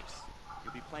its place.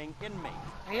 You'll be playing inmate.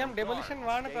 I am demolition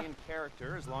Stay in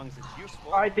character as long as it's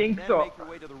useful. I think then so. Make your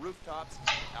way to the rooftops.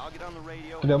 I'll get on the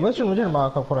radio. Demolition मुझे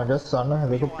mark up करना just sana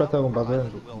helicopter तक बजे.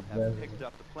 We'll have picked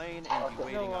up the plane and be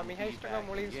waiting on the heist back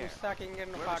මුලින් in the air. සුස්සාකින්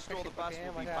ගෙන්න Whoever stole the bus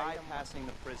will be partnership bypassing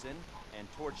the prison and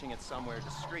torching it somewhere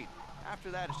discreet.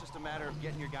 After that, it's just a matter of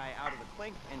getting your guy out of the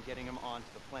clink and getting him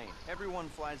onto the plane. Everyone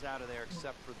flies out of there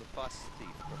except for the bus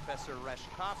thief. Professor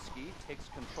Reshkovsky takes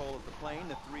control of the plane.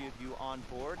 The three of you on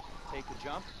board take a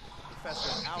jump. The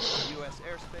professor's out of U.S.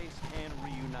 airspace and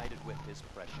reunited with his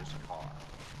precious car.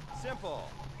 Simple.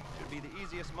 Should be the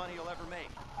easiest money you'll ever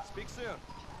make. Speak soon.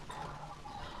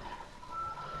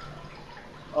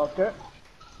 Okay.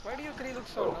 Why do you three look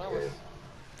so nervous?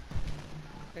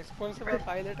 Responsible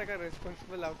pilot का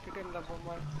responsible outfit in the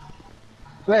bomber.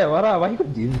 Wait, what are you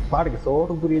doing? Park so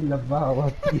to put in the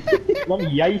bar. Mommy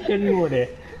Yaishan Nude.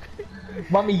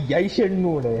 Mommy Yaishan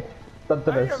Nude.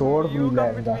 Tantara sword wheel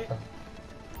and that.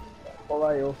 How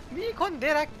are you? Me con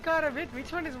there car wait,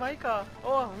 which one is my car?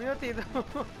 Oh, Miyoti.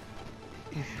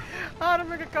 Are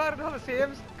make a car no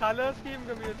same color scheme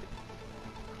का Miyoti.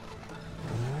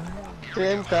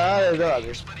 Same car is all.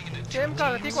 Same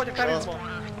car, ठीक हो जाता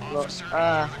है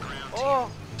Oh,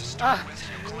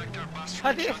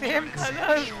 Adi same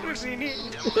color, Rini.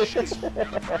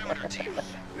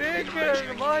 Make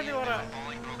mind you are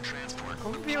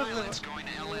confused. It's going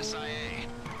to LSIA.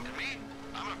 And me,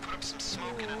 I'm going to put up some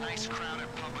smoke in a nice crowded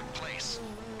public place.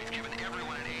 We've given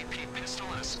everyone an AP pistol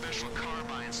and a special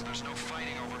carbine, so there's no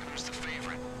fighting over who's the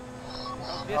favorite.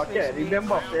 Okay,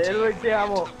 remember, fail with the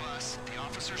ammo.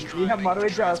 We have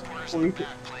Marveja.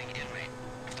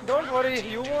 Don't worry,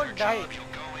 you won't die. You'll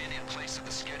go in place of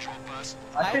the scheduled bus.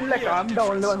 I feel like I'm the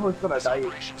only one who's gonna die.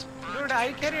 Dude,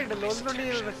 I carried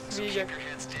London vegan.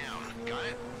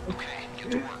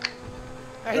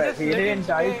 I Right, just he let him didn't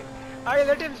die. stay. I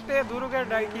let him stay. Duruga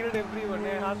die, killed everyone. I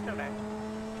asked him.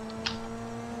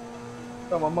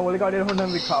 So Mama only got it on him.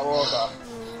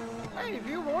 Hey, if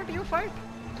you want, you fight.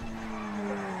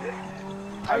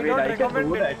 I mean, don't I can do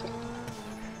recommend that. it.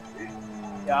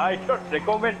 Yeah, I don't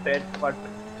recommend it, but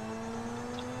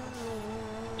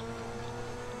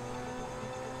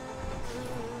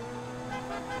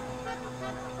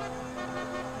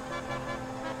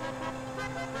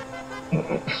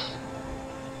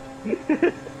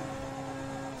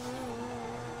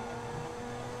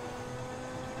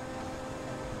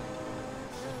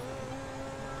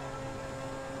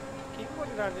King was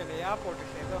not in the airport.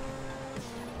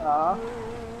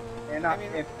 and I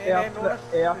mean, airport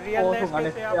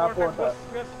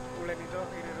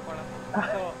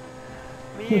So,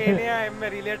 me am a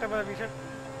relatable vision.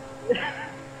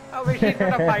 I wish it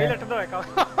was a pilot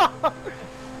though.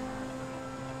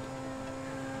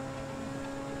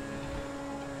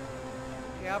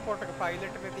 Airport का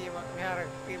pilot में थी यार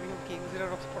King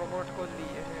Xirerox promote को दी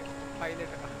है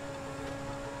pilot का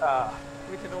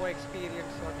with no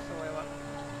experience whatsoever.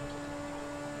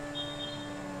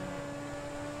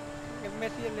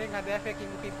 MSc लेंगे आधे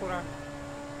faking की पूरा.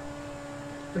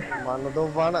 Man,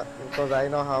 don't wanna, because I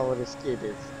know how risky it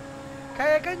is.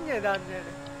 Kaya kanya dan niya.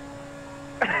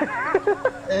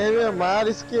 Eh, man,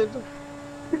 risky it.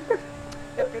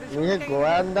 Me go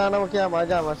and down now kya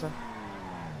maja masa.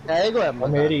 Kaya go amma.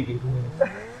 Meri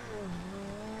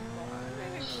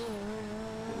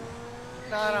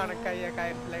Nara na kaya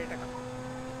flight ka.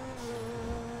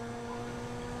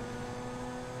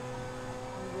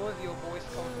 Who was your boy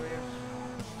scout here?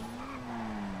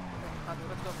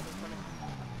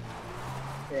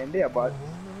 India, but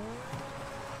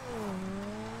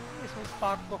this was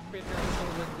park cockpit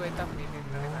so go eta meaning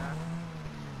na.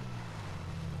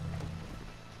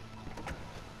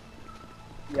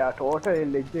 yeah, totally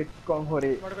legit kong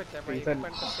hori. What ko chama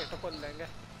equipment ko setup kar lenge.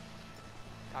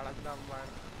 Thadak dam mar.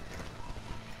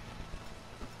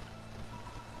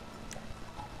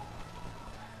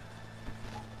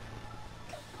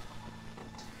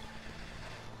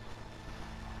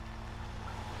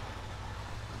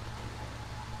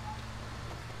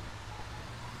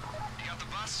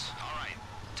 Alright,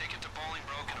 take it to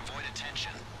Bolingbroke and avoid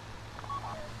attention.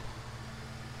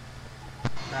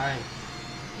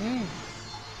 Nice.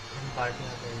 Party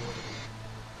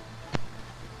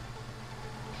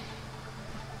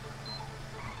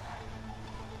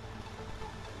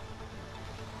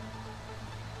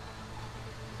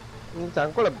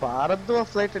Chankole Bharatwa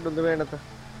flight undu venata.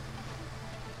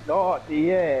 No,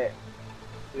 the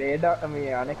radar. I mean,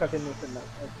 aneka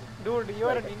Dude, you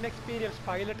are an inexperienced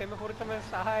pilot. I'm for the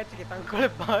Sahaj ki tankole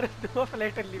Bharat do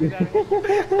flight leave.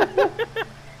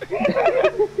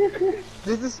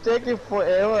 This is taking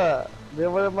forever. They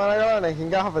were maragana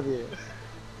hinga hapadi.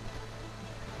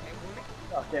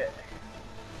 Okay.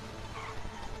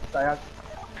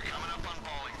 You're coming up on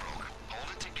Bolingbroke. Hold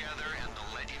it together and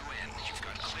they'll let you in. You've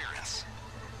got clearance.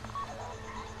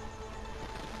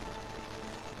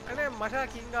 And I'm Masha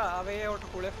Kinga away out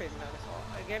Kule Finna. So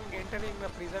again entering the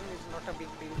prison is not a big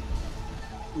deal.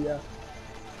 Yeah.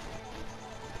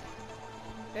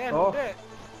 Hey, Oh.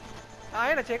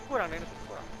 I check Pura.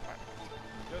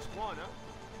 Just one, huh?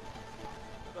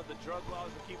 I thought the drug laws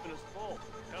were keeping us full.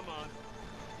 Come on.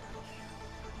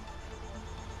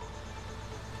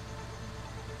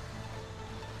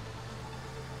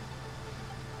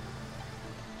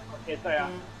 Okay, so yeah.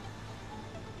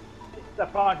 It's the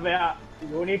part where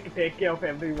you need to take care of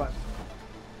everyone.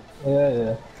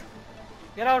 Yeah.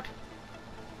 Get out.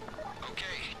 Okay,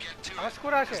 get to it.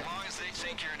 Askura As long as they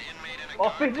think you're an inmate in a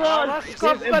Officer,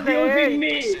 Stop he's abusing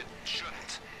me.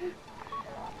 shouldn't.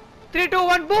 3, 2,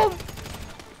 1, boom!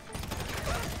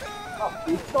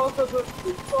 Pistol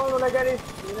like this.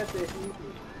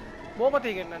 Momati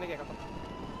again, Nani.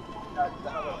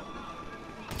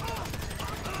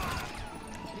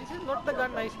 This is not the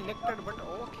gun I selected, but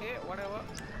okay, whatever.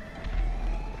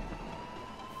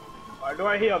 Why do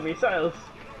I hear missiles?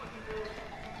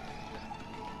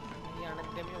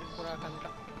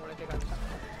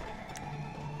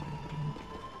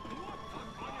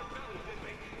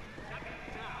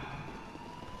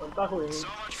 So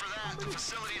much for that. The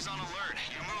facility's on alert.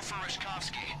 You move for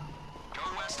Rishkovsky. Go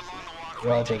west along the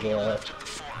walkway. Take a left at the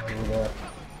fork.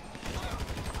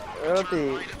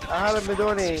 Roti, ahal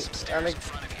midoni anek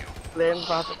plane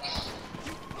path.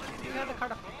 I'm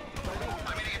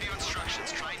gonna give you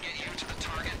instructions. Try and get you to the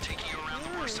target, taking you around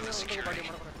the worst of the security.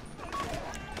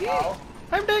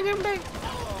 I'm dying.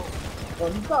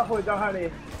 Konta foi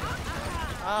jahane.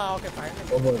 Ah, okay, fine.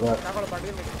 Oh my god. Nakalo badi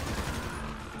me.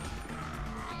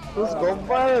 Sus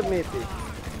gobbar miti.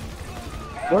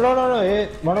 No.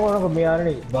 Mana me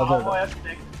arani. Baba.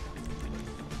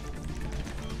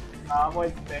 Amo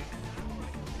is back.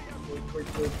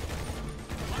 Good.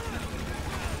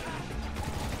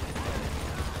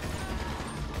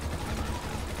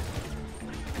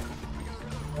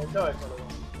 Enjoy.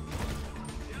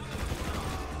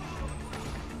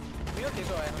 Mio ti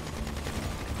do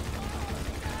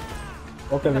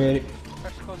Okay, very.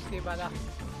 Koski bada.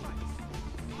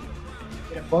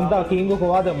 Konta King ko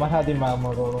wada mahadi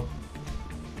mamaro.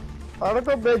 Anak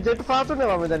ko jet faatu ne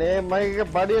mama dane mai ke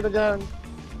badi to jan.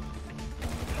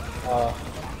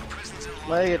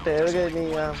 Mai ke terge ni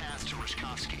ya.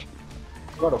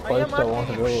 Got a first I want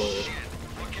to go.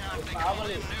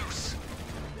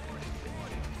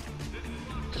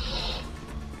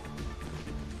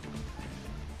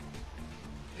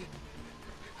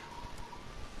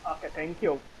 Okay, thank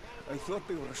you. I thought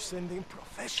they were sending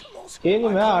professionals. King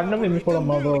me anna me for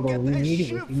mother. We need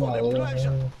to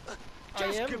I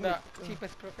am the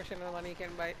cheapest professional money can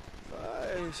buy.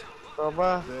 Guys,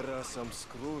 Baba. there are some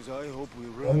screws. I hope we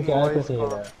हम run. क्या ऐसे है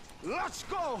यार Let's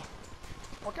go.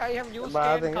 Okay, I have used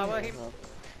Bad can cover him.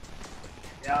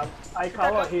 Yeah, I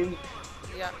cover him.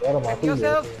 Yeah. यार Protect माफी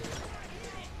yourself.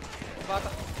 Bata.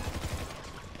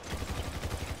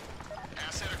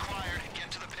 Asset acquired. Get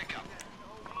to the pickup.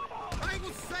 I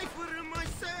was safer in my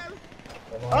cell.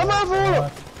 Ama fool.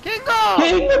 Kingo!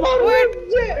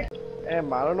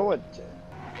 Maro no vacche.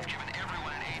 We've given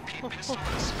everyone an AP pistol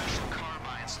and a special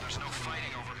carbine, so there's no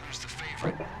fighting over who's the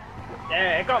favorite.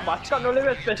 Yeah, eka matka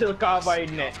noleve special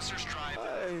carbine ne. Officers drive.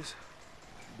 Guys,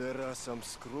 there are some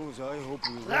screws. I hope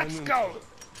we Let's run. go!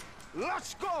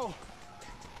 Let's go.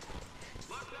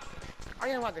 I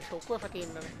am at the show. Go for the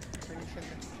end.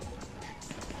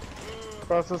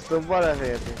 Process super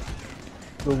hai thi.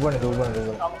 Duban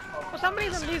For some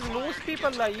reason, these loose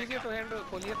people are easier to handle.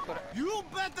 You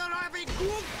better have a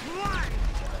good plan.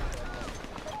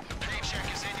 Paycheck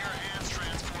is in your hands,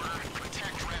 transporter.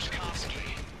 Protect Reshkovsky.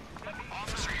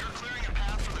 Officer, you're clearing a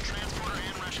path for the transporter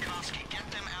and Reshkovsky. Get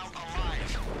them out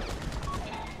alive.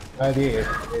 I did.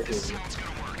 This is how it's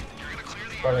gonna work. You're gonna clear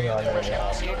the Calling area. on it.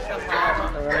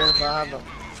 Agane sahado.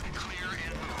 Clear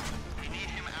and move. We need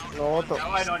him out. No to.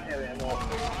 Now I don't have ammo.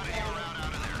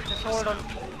 Just hold on.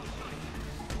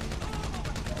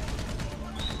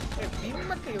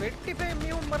 Vimmatti vettipe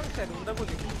miun marselu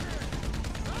undaguli.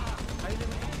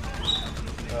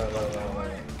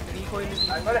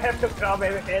 I'm gonna have to grab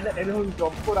anyone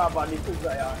job pura bani to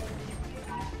gaya.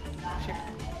 Shit.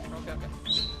 Okay.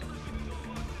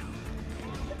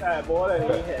 Ball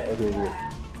nahi hai.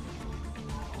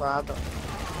 Sahado.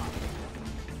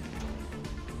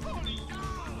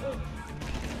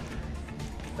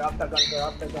 Grab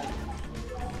the gun.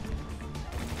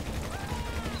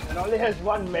 It only has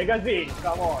one magazine.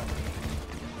 Come on.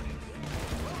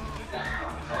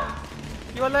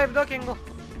 You alive though, Kingo?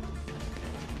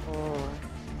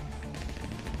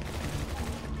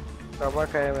 Baba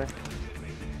kaya mein.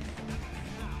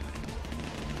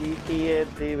 ETA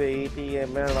dive ETA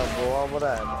mera goa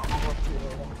bora hai.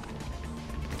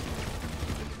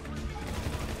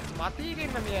 Mati ke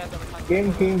na miya to. King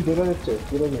zero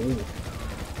नहीं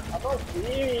अब तो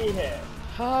CV है.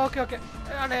 हाँ okay.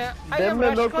 अने Dem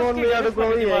में लोग कौन भी यार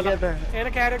कोई है क्या था?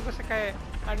 ऐने कैरेक्टर को सिखाए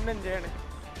अन्नन जेने.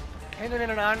 ऐने ने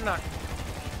नान्ना.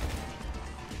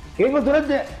 King को तुरंत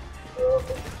दे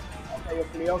ये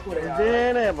प्लेयर को रे.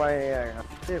 जेने भाई यार.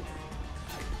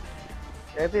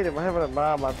 कहती रे भाई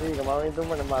बड़ा माती कमाई तुम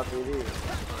ने माती दी.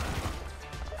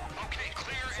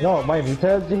 No, my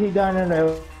research he done and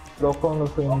lock on the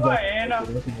film.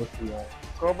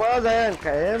 Koba Zayan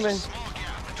kaya mein.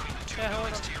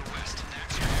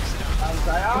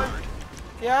 Zion.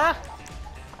 Yeah.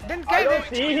 Then I don't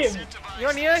see him.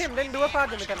 You're near him. Then do a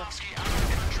part of it.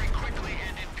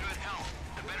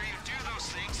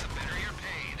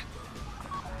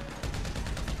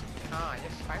 Ah,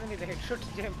 yes. Finally, the headshots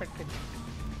jam at it.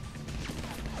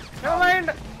 Never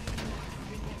mind.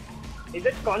 Is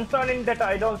it concerning that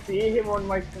I don't see him on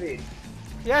my screen?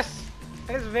 Yes.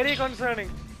 It is very concerning.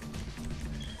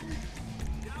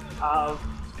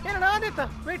 Yeah, Aditya.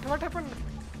 Wait, what happened?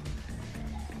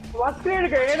 What screen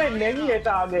ke na nahi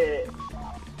leta aage.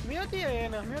 Mute.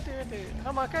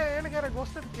 हम आके ये कह रहे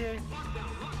ghost किए.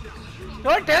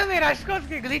 Don't tell me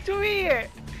Rashkovsky glitch हुई है.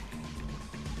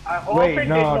 I hope Wait, it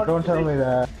no, did not don't tell me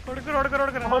that. Road कर.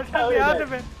 Don't tell me याद that.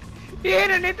 है. ये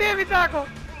ने नीते बिता को.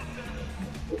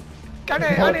 अरे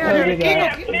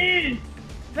Please.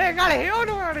 नहीं गाले हे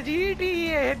ओनो GT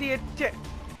है दी अच्छे.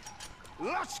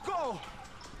 Let's go.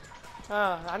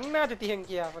 අන්නාට තිහෙන්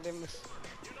කියාප දෙන්නස්.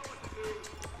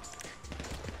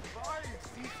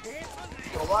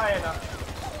 Provider.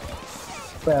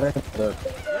 Parent.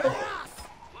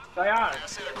 Sayan.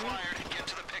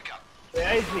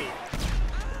 Where is he?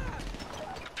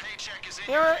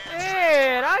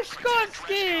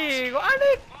 Rashkovsky!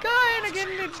 අනෙක් කායන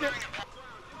ගෙන්නෙත්.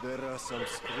 There are some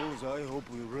screws I hope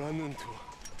we run into.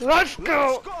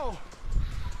 Rashko!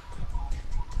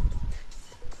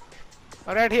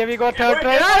 Alright, here we go, third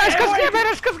try.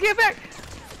 Rashkovsky back!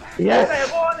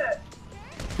 Yes!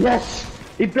 Yes!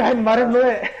 Ibrahim marin mo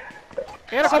eh!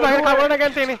 Here ko bahir kawan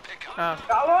again tini.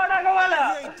 Kawan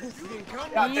wala.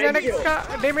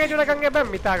 Damage una kange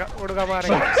bam mitaga uduga mare.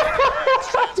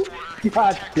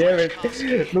 God damn it!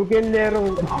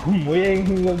 Nukillero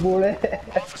muyeng bole.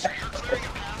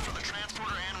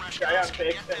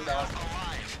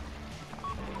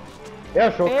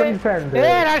 Yeah, shotgun fan.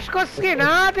 Hey, Rashkovsky,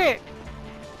 naade.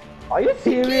 Are you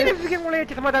serious? Kini bikin mulai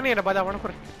cita madani na bada mana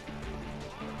kur.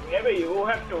 Maybe you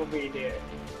have to be there.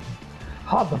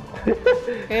 Haba.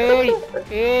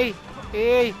 Hey,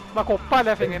 ma koppa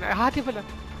da fengen. Hati pala.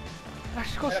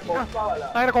 Rashkovsky.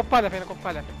 Ayra koppa da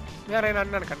fengen. Yara ina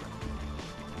annan kanna.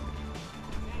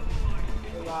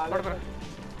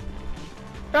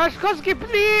 Rashkovsky,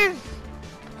 please.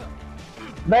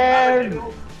 Man.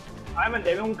 I'm a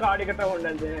devil card. Yeah,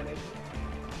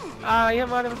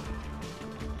 madam.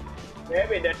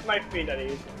 Maybe that might be the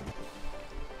reason.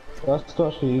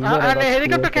 Rashkovsky.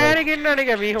 Helicopter carrying in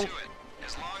naniga mihu.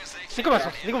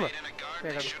 Nikuma.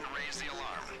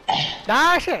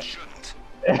 Dash.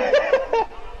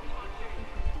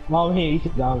 Mom, he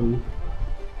eats down.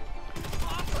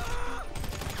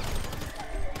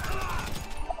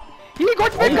 He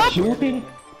got back up. Shooting.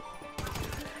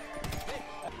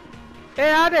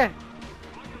 Hey, Ade.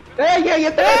 Hey,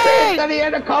 yeah, tadi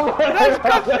ada cover.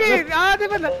 Rashkovsky, Ade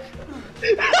pala.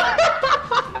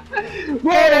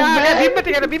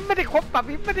 Bimbati koppa.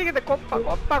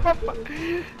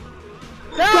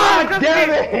 God damn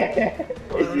it!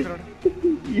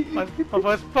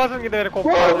 First person kita ada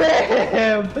koppa.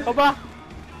 Koppa.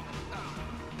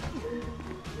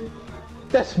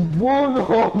 Just move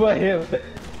over him.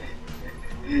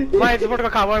 Mai support ko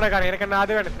cover na kare. Erkan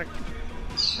naade wena.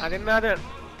 Adin naade.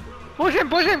 Push him,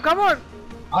 come on.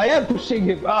 I am pushing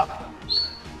him.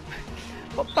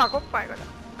 Koppa.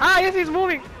 Yes, he's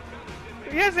moving.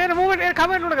 Yes, he's moving.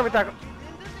 Come on, Kamita.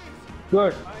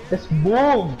 Good. Just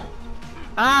move.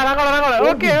 Ragola.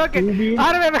 Okay.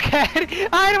 I remember carry.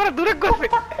 I remember Durek Gofi.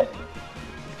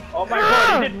 Oh my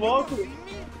god, it did work.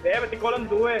 They have a column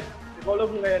do it. The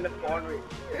column in the spawn way.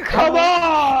 Come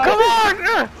on!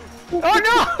 Oh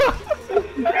no!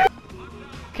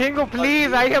 Kingo,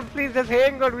 please, please, just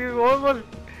hang on. We almost.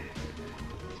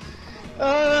 I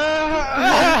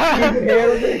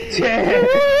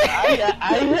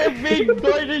have been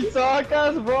going to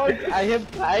circus, bro. I'm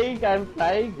flying.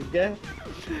 Okay?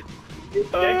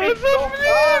 Please,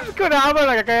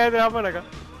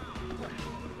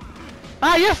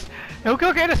 yes!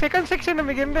 Okay, the second section we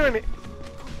begin.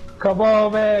 Come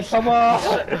on, man, come on!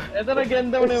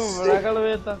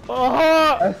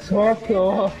 That's so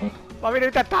cool.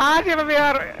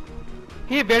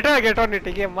 He better get on it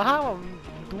again.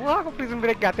 Dua ko prison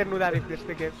break gaten nu dari this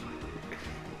the game.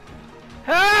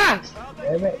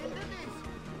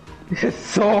 It's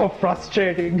so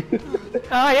frustrating.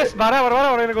 Yes, bara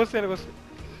ene gosse.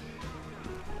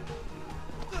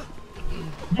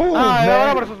 Boom,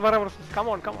 bara versus. Come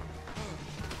on.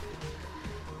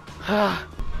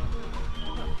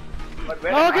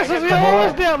 Okay, so we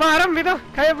almost there. Maram vida.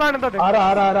 Kaya bana ta de.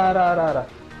 Ara.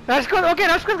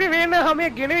 Rashkovsky win hame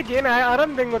gine jena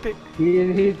aram dengote.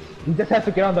 He just has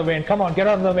to get on the wind. Come on, get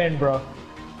on the wind, bro.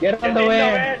 Get on the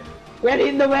wind. Get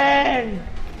in the wind.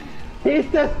 He's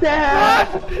the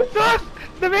step.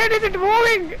 The wind isn't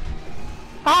moving.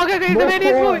 Okay, the wind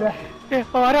is moving. Get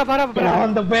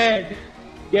on the wind.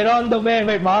 Get on the wind.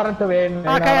 Wait, Maran the wind.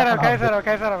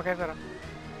 Kaisara.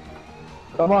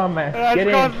 Come on, man. Get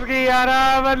in. Rashkovsky,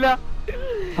 aram.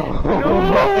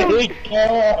 Oh my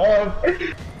god.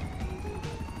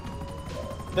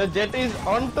 The jet is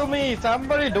onto me.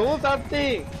 Somebody do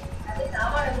something.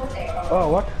 Oh,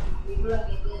 what?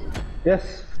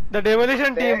 Yes. The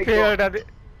demolition team failed. They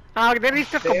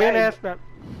reached a Cobain ass, man.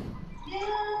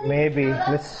 Maybe.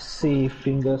 Let's see.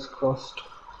 Fingers crossed.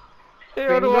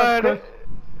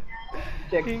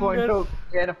 Checkpoint to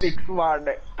get a fix one.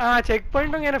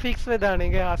 Checkpoint to get a fix with that.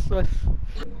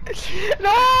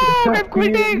 No, I'm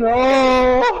quitting.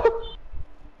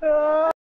 No.